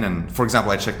blockchain. And for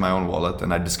example, I checked my own wallet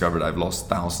and I discovered I've lost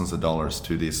thousands of dollars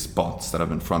to these bots that have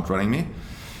been front-running me.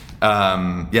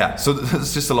 So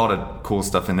there's just a lot of cool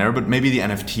stuff in there, but maybe the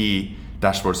NFT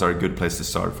dashboards are a good place to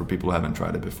start for people who haven't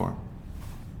tried it before.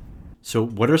 So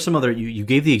what are some other, you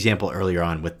gave the example earlier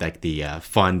on with like the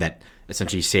fund that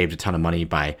essentially saved a ton of money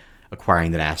by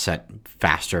acquiring that asset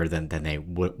faster than they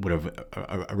would have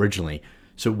originally.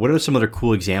 So what are some other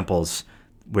cool examples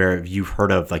where you've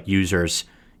heard of like users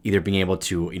either being able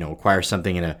to, acquire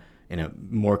something in a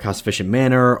more cost efficient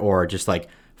manner, or just like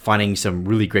finding some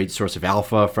really great source of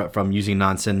alpha from using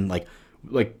Nansen?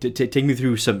 Take me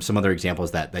through some other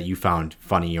examples that you found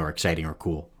funny or exciting or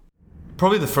cool.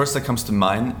 Probably the first that comes to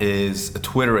mind is a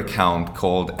Twitter account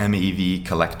called MEV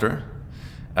Collector.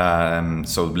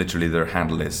 So literally their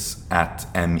handle is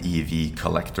 @MEV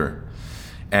Collector.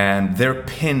 And their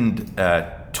pinned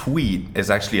tweet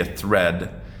is actually a thread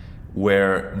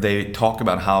where they talk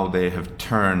about how they have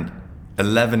turned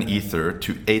 11 Ether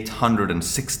to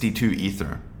 862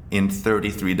 Ether in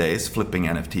 33 days flipping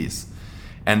NFTs.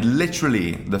 And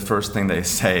literally the first thing they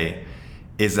say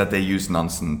is that they use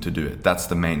Nansen to do it. That's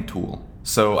the main tool.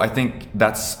 So I think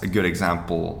that's a good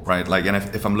example, right? Like, and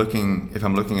if I'm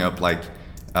looking up, like,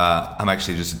 I'm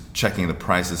actually just checking the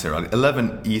prices here.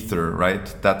 11 Ether,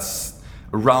 right? That's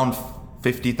around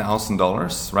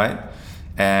 $50,000, right?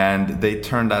 And they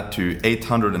turned that to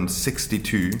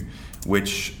 862,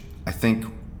 which I think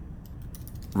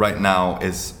right now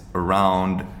is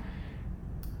around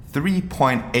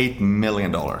 $3.8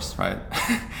 million, right?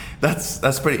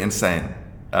 that's pretty insane.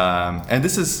 And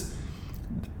this is,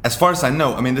 as far as I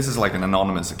know, I mean, this is like an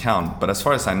anonymous account, but as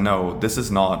far as I know, this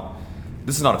is not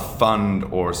a fund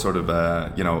or sort of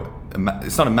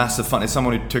it's not a massive fund. It's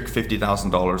someone who took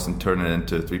 $50,000 and turned it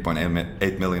into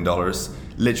 $3.8 million,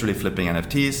 literally flipping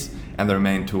NFTs, and their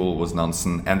main tool was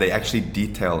Nansen. And they actually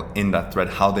detail in that thread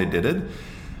how they did it.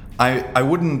 I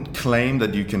wouldn't claim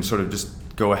that you can sort of just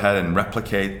go ahead and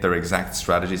replicate their exact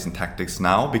strategies and tactics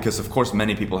now, because of course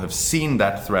many people have seen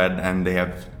that thread and they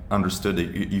have understood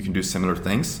that you can do similar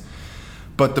things.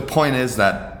 But the point is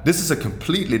that this is a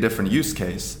completely different use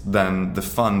case than the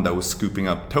fund that was scooping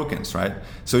up tokens, right?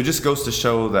 So it just goes to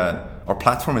show that our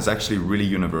platform is actually really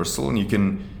universal, and you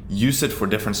can use it for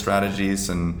different strategies,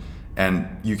 and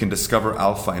you can discover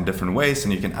alpha in different ways,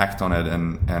 and you can act on it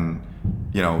and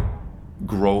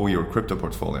grow your crypto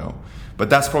portfolio. But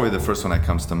that's probably the first one that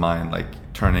comes to mind,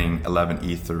 like turning 11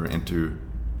 Ether into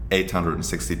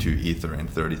 862 Ether in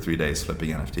 33 days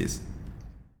flipping NFTs.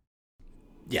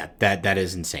 Yeah, that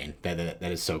is insane. That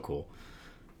is so cool.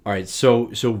 All right, so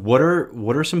what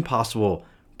are some possible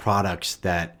products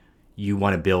that you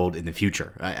want to build in the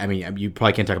future? I mean, you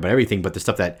probably can't talk about everything, but the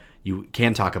stuff that you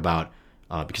can talk about,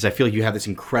 because I feel like you have this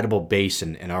incredible base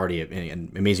and already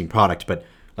an amazing product, but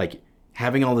like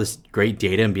having all this great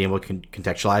data and being able to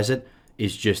contextualize it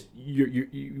is just,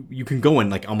 you can go in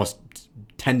like almost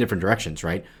 10 different directions,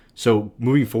 right? So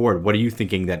moving forward, what are you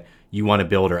thinking that you want to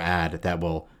build or add that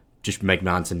will just make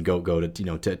Nansen go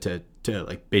to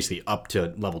like basically up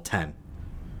to level 10?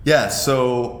 Yeah,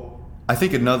 so I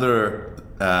think another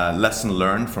lesson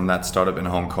learned from that startup in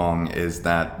Hong Kong is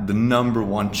that the number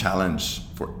one challenge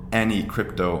for any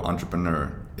crypto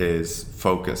entrepreneur is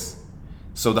focus.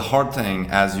 So the hard thing,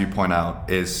 as you point out,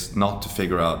 is not to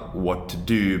figure out what to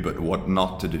do, but what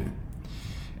not to do.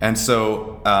 And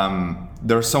so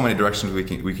there are so many directions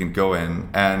we can go in,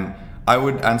 and I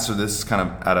would answer this kind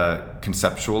of at a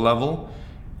conceptual level,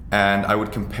 and I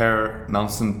would compare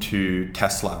Nansen to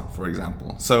Tesla, for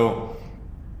example. So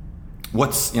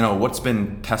what's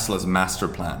been Tesla's master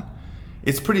plan?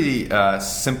 It's pretty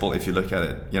simple if you look at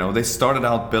it. They started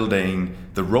out building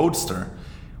the Roadster,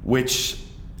 which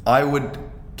I would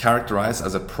characterize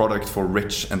as a product for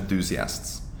rich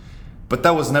enthusiasts. But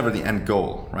that was never the end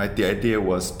goal, right? The idea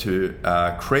was to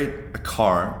create a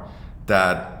car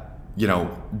that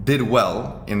did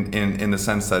well in the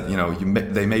sense that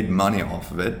they made money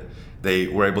off of it. They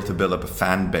were able to build up a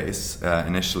fan base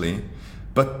initially,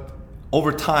 but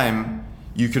over time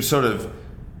you could sort of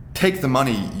take the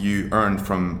money you earned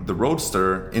from the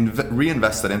Roadster,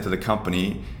 reinvest it into the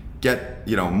company, get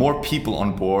more people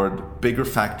on board, bigger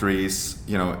factories,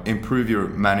 improve your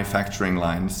manufacturing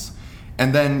lines,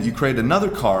 and then you create another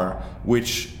car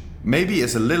which maybe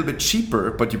is a little bit cheaper,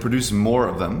 but you produce more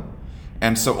of them.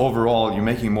 And so overall, you're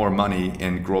making more money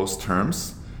in gross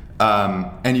terms.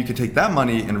 And you can take that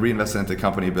money and reinvest it into the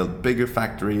company, build bigger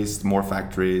factories, more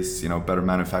factories, better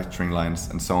manufacturing lines,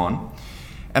 and so on.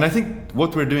 And I think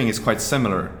what we're doing is quite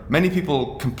similar. Many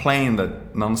people complain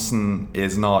that Nansen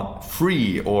is not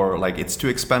free or like it's too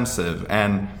expensive.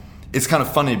 And it's kind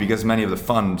of funny because many of the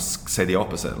funds say the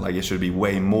opposite. Like it should be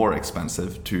way more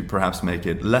expensive to perhaps make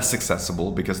it less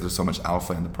accessible because there's so much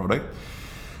alpha in the product.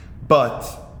 But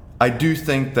I do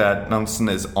think that Nansen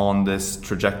is on this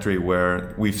trajectory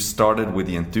where we've started with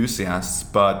the enthusiasts,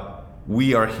 but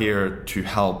we are here to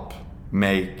help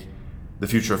make the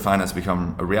future of finance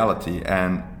become a reality.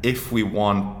 And if we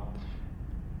want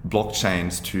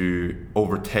blockchains to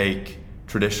overtake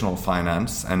traditional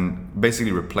finance and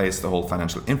basically replace the whole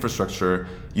financial infrastructure,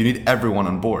 you need everyone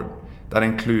on board. That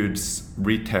includes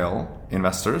retail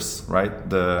investors, right?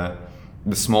 The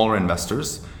smaller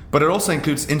investors, but it also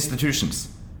includes institutions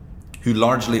who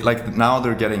largely, like now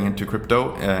they're getting into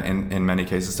crypto, in many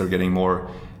cases they're getting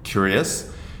more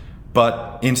curious,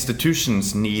 but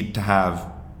institutions need to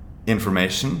have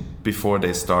information before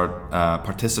they start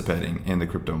participating in the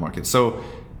crypto market. So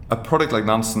a product like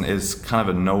Nansen is kind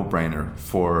of a no-brainer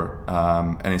for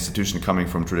an institution coming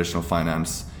from traditional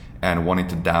finance and wanting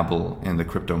to dabble in the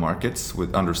crypto markets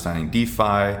with understanding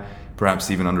DeFi,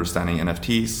 perhaps even understanding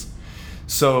NFTs.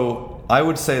 So I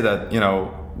would say that,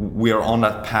 we are on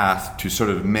that path to sort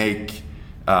of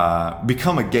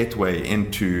become a gateway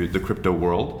into the crypto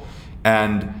world.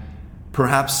 And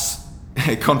perhaps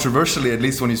controversially, at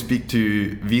least when you speak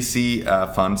to VC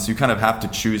funds, you kind of have to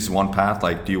choose one path.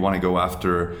 Like, do you want to go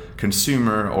after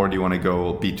consumer or do you want to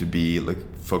go B2B, like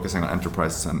focusing on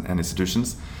enterprises and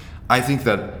institutions? I think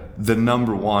that the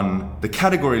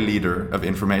category leader of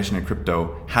information in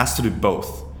crypto has to do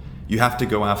both. You have to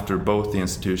go after both the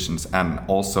institutions and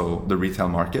also the retail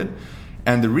market.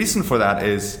 And the reason for that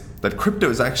is that crypto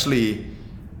is actually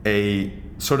a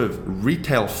sort of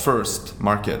retail first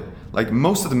market. Like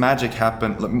most of the magic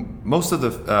most of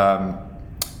the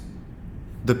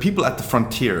people at the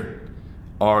frontier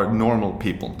are normal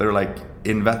people. They're like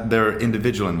they're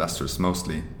individual investors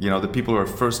mostly. The people who are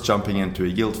first jumping into a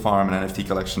yield farm and NFT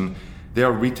collection, they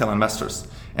are retail investors.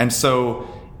 And so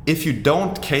if you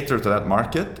don't cater to that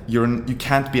market, you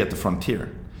can't be at the frontier.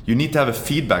 You need to have a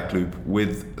feedback loop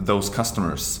with those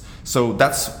customers. So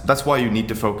that's why you need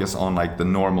to focus on like the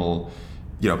normal,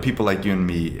 people like you and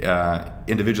me,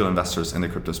 individual investors in the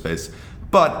crypto space.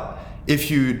 But if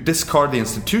you discard the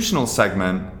institutional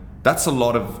segment, that's a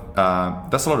lot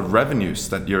of revenues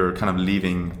that you're kind of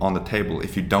leaving on the table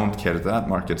if you don't cater to that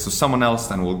market. So someone else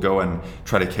then will go and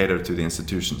try to cater to the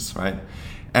institutions, right?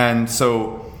 And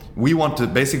so we want to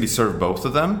basically serve both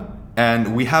of them,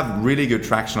 and we have really good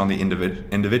traction on the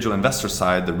individual investor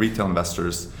side, the retail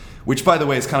investors, which by the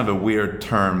way is kind of a weird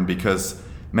term because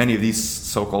many of these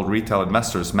so-called retail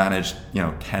investors manage,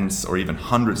 tens or even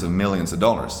hundreds of millions of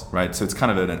dollars, right? So it's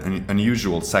kind of an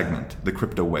unusual segment, the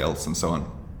crypto whales and so on.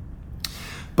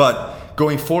 But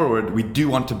going forward, we do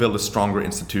want to build a stronger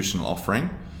institutional offering.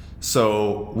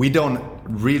 So we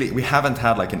haven't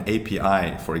had like an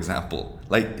API, for example.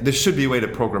 Like there should be a way to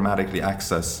programmatically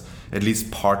access at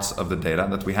least parts of the data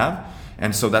that we have.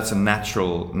 And so that's a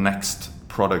natural next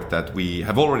product that we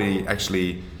have already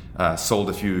actually sold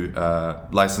a few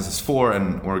licenses for,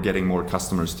 and we're getting more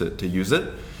customers to use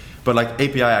it. But like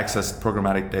API access,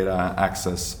 programmatic data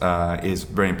access is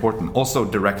very important. Also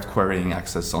direct querying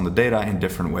access on the data in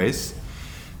different ways.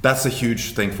 That's a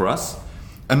huge thing for us.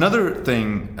 Another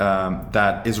thing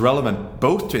that is relevant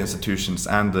both to institutions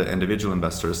and the individual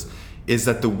investors is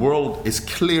that the world is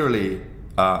clearly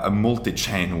a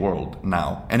multi-chain world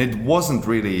now. And it wasn't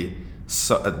really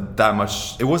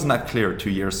it wasn't that clear 2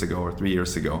 years ago or 3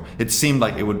 years ago. It seemed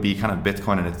like it would be kind of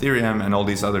Bitcoin and Ethereum, and all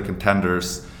these other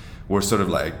contenders were sort of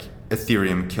like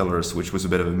Ethereum killers, which was a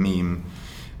bit of a meme.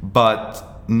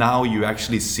 But now you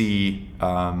actually see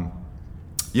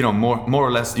more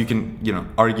or less you can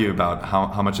argue about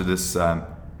how much of this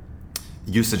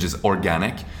usage is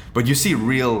organic, but you see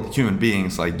real human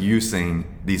beings like using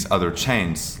these other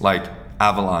chains like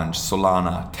Avalanche,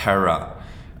 Solana, Terra,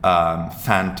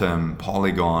 Phantom,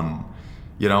 Polygon,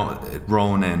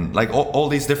 Ronin, like all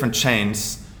these different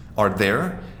chains are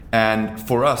there. And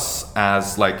for us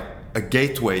as like a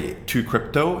gateway to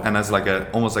crypto and as like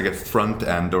almost like a front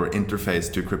end or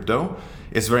interface to crypto,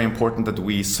 it's very important that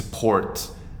we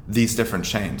support these different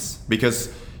chains,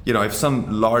 because if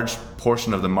some large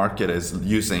portion of the market is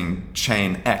using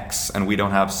chain X and we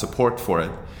don't have support for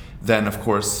it, then of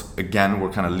course again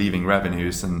we're kind of leaving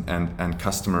revenues and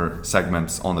customer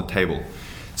segments on the table.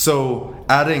 So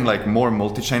adding like more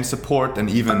multi-chain support and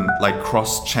even like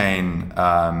cross-chain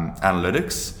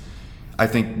analytics, I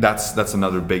think that's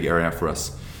another big area for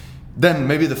us. Then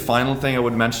maybe the final thing I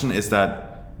would mention is that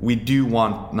we do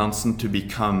want Nansen to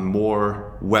become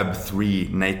more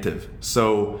Web3 native.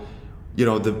 So,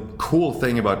 the cool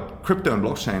thing about crypto and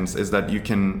blockchains is that you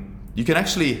can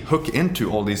actually hook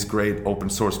into all these great open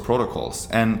source protocols.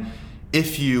 And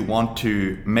if you want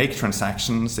to make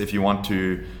transactions, if you want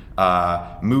to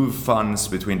move funds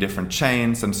between different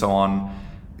chains and so on,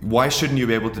 why shouldn't you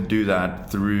be able to do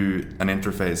that through an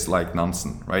interface like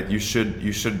Nansen, right? You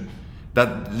should.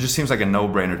 That just seems like a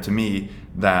no-brainer to me.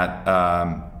 That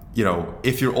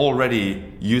if you're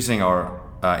already using our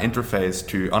interface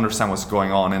to understand what's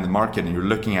going on in the market, and you're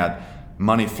looking at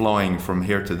money flowing from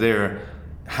here to there,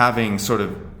 having sort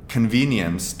of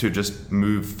convenience to just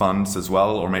move funds as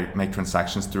well, or make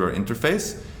transactions through our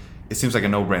interface, it seems like a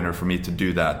no-brainer for me to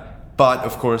do that. But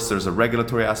of course, there's a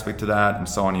regulatory aspect to that and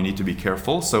so on. You need to be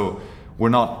careful. So we're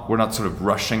not sort of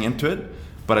rushing into it,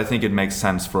 but I think it makes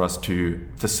sense for us to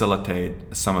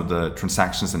facilitate some of the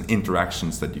transactions and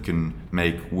interactions that you can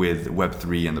make with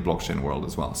Web3 and the blockchain world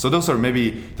as well. So those are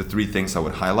maybe the three things I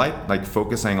would highlight, like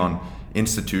focusing on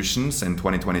institutions in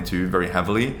 2022 very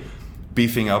heavily,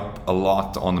 beefing up a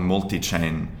lot on the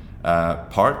multi-chain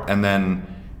part, and then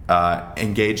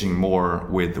engaging more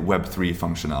with Web3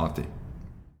 functionality.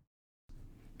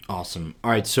 Awesome.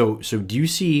 All right. So do you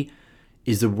see,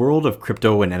 is the world of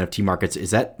crypto and NFT markets,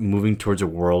 is that moving towards a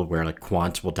world where like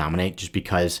quants will dominate just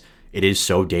because it is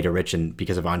so data rich, and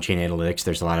because of on-chain analytics,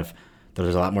 there's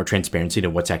a lot more transparency to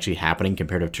what's actually happening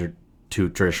compared to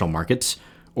traditional markets?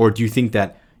 Or do you think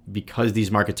that because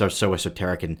these markets are so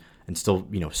esoteric and still,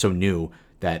 so new,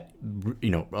 that,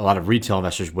 a lot of retail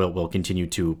investors will continue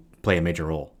to play a major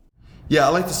role? Yeah, I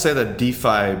like to say that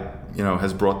DeFi,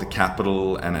 has brought the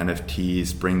capital, and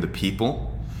NFTs bring the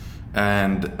people.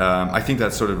 And I think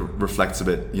that sort of reflects a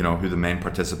bit, who the main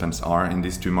participants are in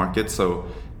these two markets. So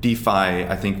DeFi,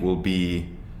 I think, will be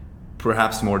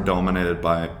perhaps more dominated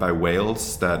by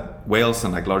whales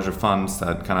and like larger funds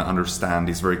that kind of understand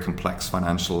these very complex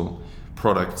financial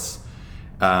products.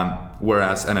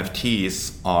 Whereas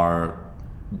NFTs are,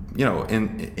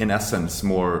 in essence,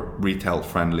 more retail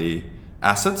friendly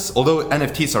assets. Although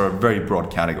NFTs are a very broad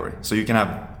category, so you can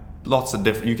have lots of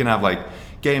different. You can have like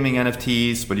gaming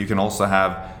NFTs, but you can also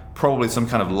have probably some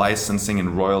kind of licensing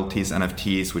and royalties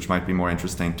NFTs, which might be more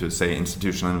interesting to, say,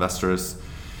 institutional investors.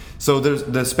 So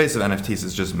the space of NFTs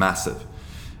is just massive.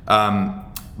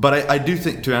 But I do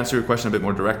think, to answer your question a bit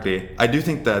more directly, I do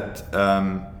think that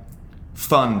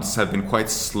funds have been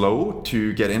quite slow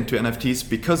to get into NFTs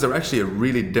because they're actually a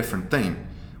really different thing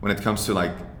when it comes to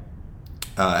like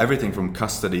everything from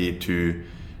custody to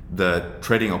the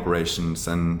trading operations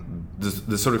and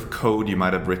the sort of code you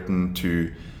might have written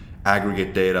to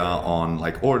aggregate data on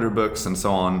like order books and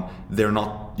so on.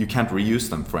 You can't reuse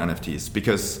them for NFTs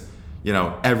because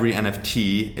every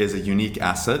NFT is a unique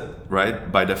asset,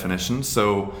 right, by definition.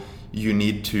 So you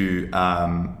need to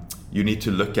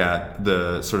look at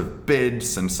the sort of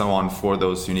bids and so on for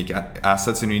those unique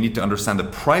assets, and you need to understand the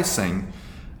pricing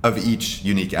of each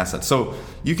unique asset. So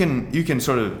you can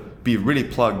sort of be really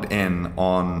plugged in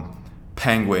on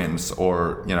penguins,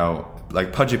 or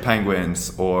like pudgy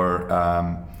penguins, or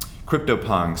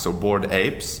CryptoPunks or Bored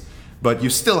Apes, but you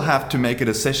still have to make a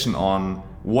decision on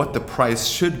what the price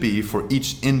should be for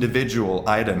each individual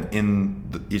item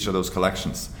in each of those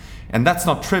collections. And that's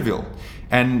not trivial.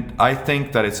 And I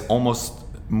think that it's almost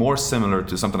more similar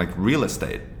to something like real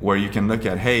estate, where you can look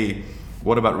at, hey,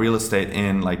 what about real estate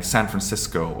in like San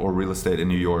Francisco, or real estate in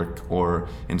New York or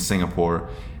in Singapore?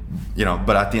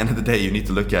 But at the end of the day, you need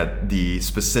to look at the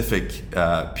specific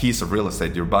piece of real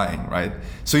estate you're buying, right?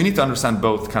 So you need to understand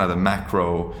both kind of the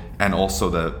macro and also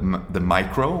the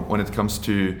micro when it comes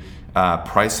to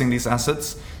pricing these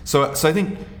assets. So I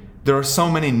think there are so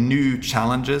many new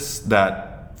challenges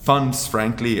that funds,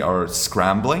 frankly, are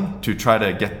scrambling to try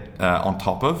to get on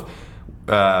top of.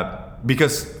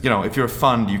 Because if you're a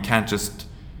fund, you can't just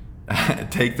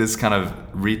take this kind of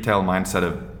retail mindset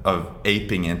of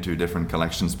aping into different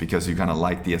collections because you kind of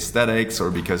like the aesthetics or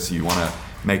because you want to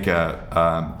make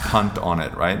a punt on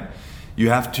it, right? You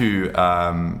have to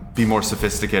be more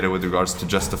sophisticated with regards to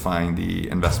justifying the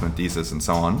investment thesis and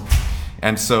so on.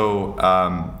 And so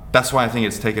that's why I think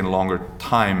it's taken a longer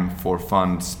time for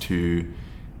funds to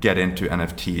get into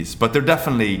NFTs. But they're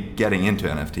definitely getting into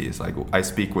NFTs. Like I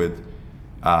speak with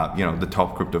the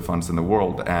top crypto funds in the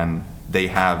world, and they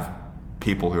have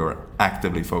people who are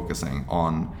actively focusing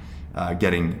on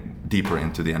getting deeper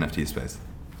into the NFT space.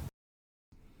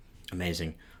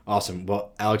 Amazing. Awesome.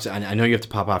 Well, Alex, I know you have to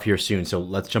pop off here soon, so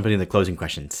let's jump into the closing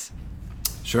questions.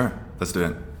 Sure. Let's do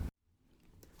it.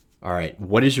 All right.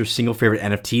 What is your single favorite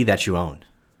NFT that you own?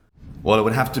 Well, it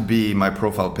would have to be my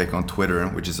profile pic on Twitter,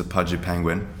 which is a pudgy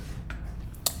penguin.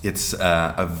 It's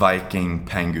a Viking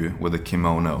pengu with a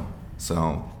kimono.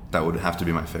 So that would have to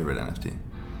be my favorite NFT.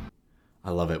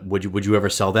 I love it. Would you ever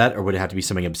sell that, or would it have to be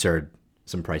something absurd,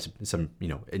 some price, some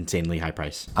insanely high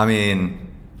price? I mean,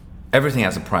 everything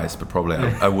has a price, but probably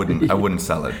I wouldn't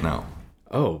sell it. No.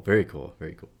 Oh, very cool,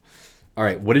 very cool. All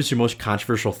right, what is your most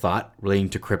controversial thought relating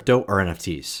to crypto or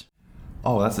NFTs?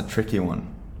 Oh, that's a tricky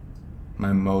one.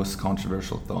 My most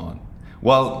controversial thought.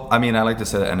 Well, I mean, I like to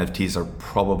say that NFTs are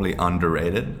probably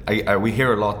underrated. We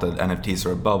hear a lot that NFTs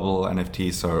are a bubble,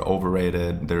 NFTs are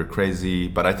overrated, they're crazy,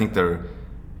 but I think they're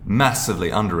massively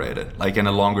underrated. Like in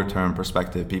a longer term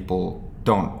perspective,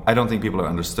 I don't think people have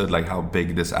understood like how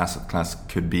big this asset class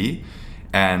could be.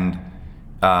 And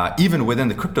even within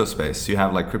the crypto space, you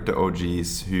have like crypto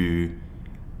OGs who,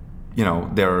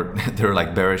 they're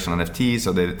like bearish on NFTs,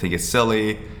 so they think it's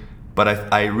silly. But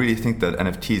I really think that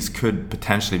NFTs could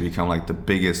potentially become like the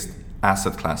biggest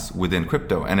asset class within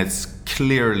crypto, and it's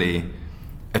clearly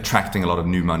attracting a lot of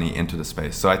new money into the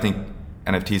space. So I think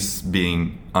NFTs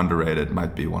being underrated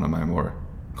might be one of my more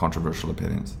controversial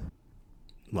opinions.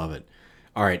 Love it.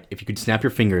 All right, if you could snap your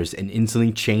fingers and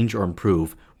instantly change or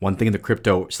improve one thing in the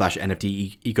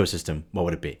crypto/NFT ecosystem, what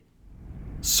would it be?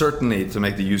 Certainly to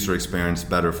make the user experience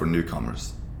better for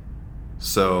newcomers.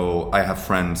 So I have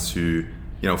friends who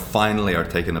finally are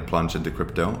taking a plunge into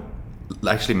crypto.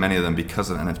 Actually, many of them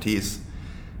because of NFTs.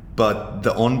 But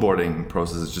the onboarding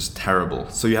process is just terrible.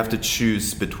 So you have to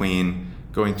choose between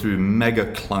going through mega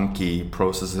clunky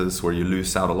processes where you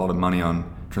lose out a lot of money on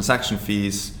transaction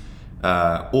fees,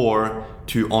 or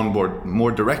to onboard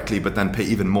more directly, but then pay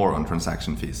even more on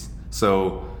transaction fees.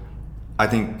 So I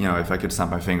think, if I could snap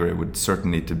my finger, it would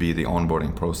certainly need to be the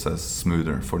onboarding process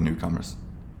smoother for newcomers.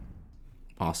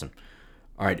 Awesome.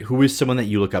 All right, who is someone that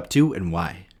you look up to and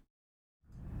why?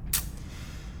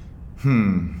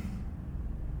 I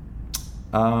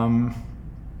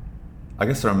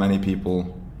guess there are many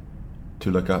people to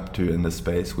look up to in this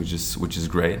space, which is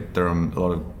great. There are a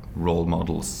lot of role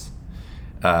models.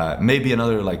 Maybe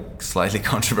another like slightly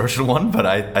controversial one, but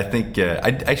I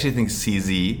actually think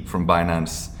CZ from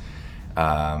Binance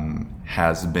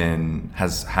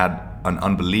has had an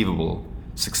unbelievable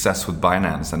success with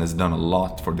Binance and has done a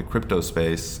lot for the crypto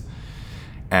space,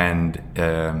 and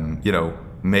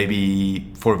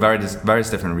maybe for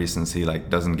various different reasons he like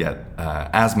doesn't get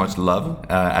as much love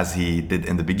as he did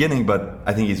in the beginning, but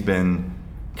I think he's been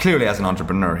clearly, as an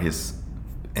entrepreneur, he's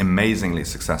amazingly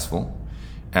successful,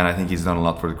 and I think he's done a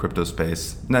lot for the crypto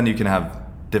space. And then you can have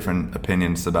different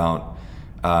opinions about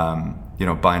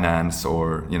Binance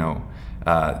or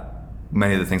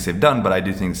many of the things they've done, but I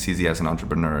do think CZ as an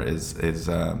entrepreneur is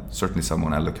certainly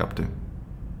someone I look up to.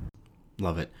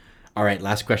 Love it. All right,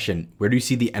 last question. Where do you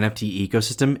see the NFT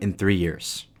ecosystem in 3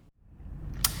 years?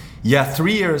 Yeah,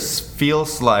 3 years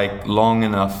feels like long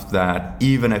enough that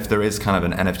even if there is kind of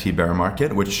an NFT bear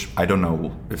market, which I don't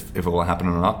know if it will happen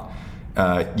or not,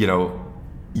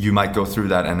 you might go through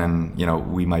that and then,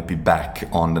 we might be back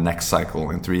on the next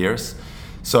cycle in 3 years.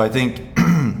 So I think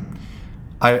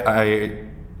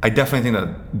I definitely think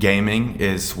that gaming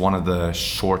is one of the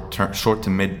short to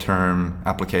mid-term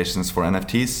applications for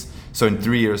NFTs. So in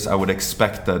 3 years, I would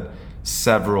expect that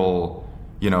several,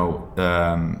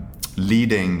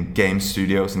 leading game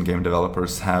studios and game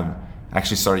developers have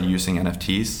actually started using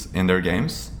NFTs in their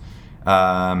games.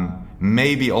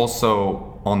 Maybe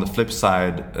also on the flip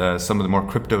side, some of the more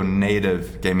crypto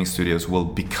native gaming studios will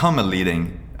become a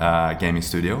leading gaming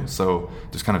studio. So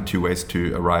there's kind of two ways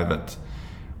to arrive at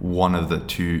one of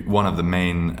the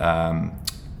main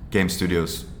game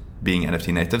studios being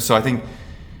NFT native. So I think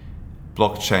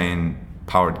blockchain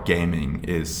powered gaming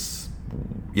is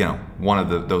one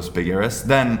of those big areas.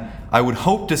 Then I would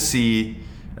hope to see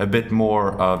a bit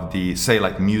more of the, say,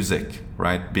 like music,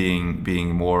 right,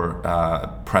 being more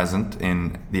present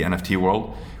in the NFT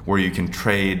world, where you can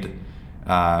trade.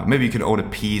 Maybe you can own a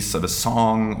piece of a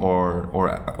song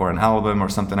or an album or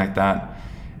something like that.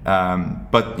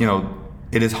 But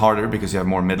it is harder because you have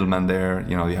more middlemen there.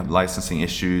 You have licensing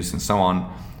issues and so on.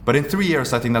 But in 3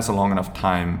 years, I think that's a long enough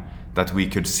time that we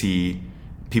could see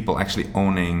people actually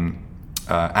owning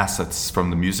assets from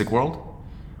the music world,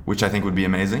 which I think would be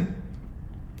amazing.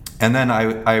 And then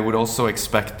I would also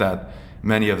expect that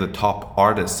many of the top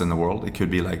artists in the world, it could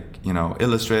be like,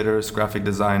 illustrators, graphic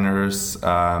designers,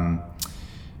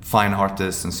 fine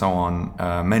artists and so on,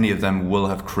 many of them will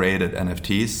have created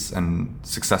NFTs and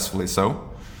successfully so.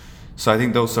 So I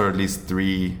think those are at least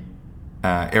three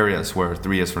areas where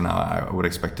 3 years from now I would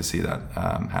expect to see that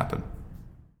happen.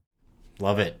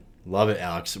 Love it,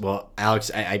 Alex. Well, Alex,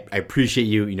 I appreciate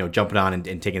you jumping on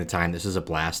and taking the time. This is a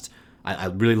blast. I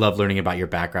really love learning about your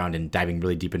background and diving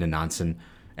really deep into Nansen.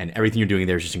 and everything you're doing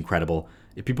there is just incredible.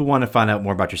 If people want to find out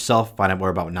more about yourself, find out more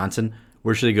about Nansen,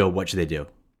 where should they go? What should they do?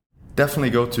 Definitely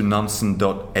go to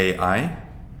nansen.ai.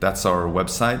 That's our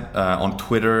website. On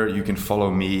Twitter, you can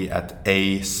follow me at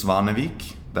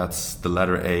Svanevik. That's the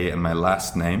letter A and my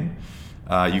last name.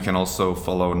 You can also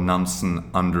follow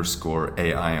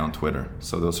Nansen_AI on Twitter.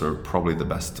 So those are probably the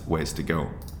best ways to go.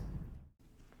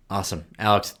 Awesome.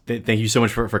 Alex, thank you so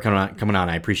much for coming on.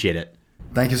 I appreciate it.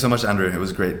 Thank you so much, Andrew. It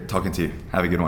was great talking to you. Have a good one.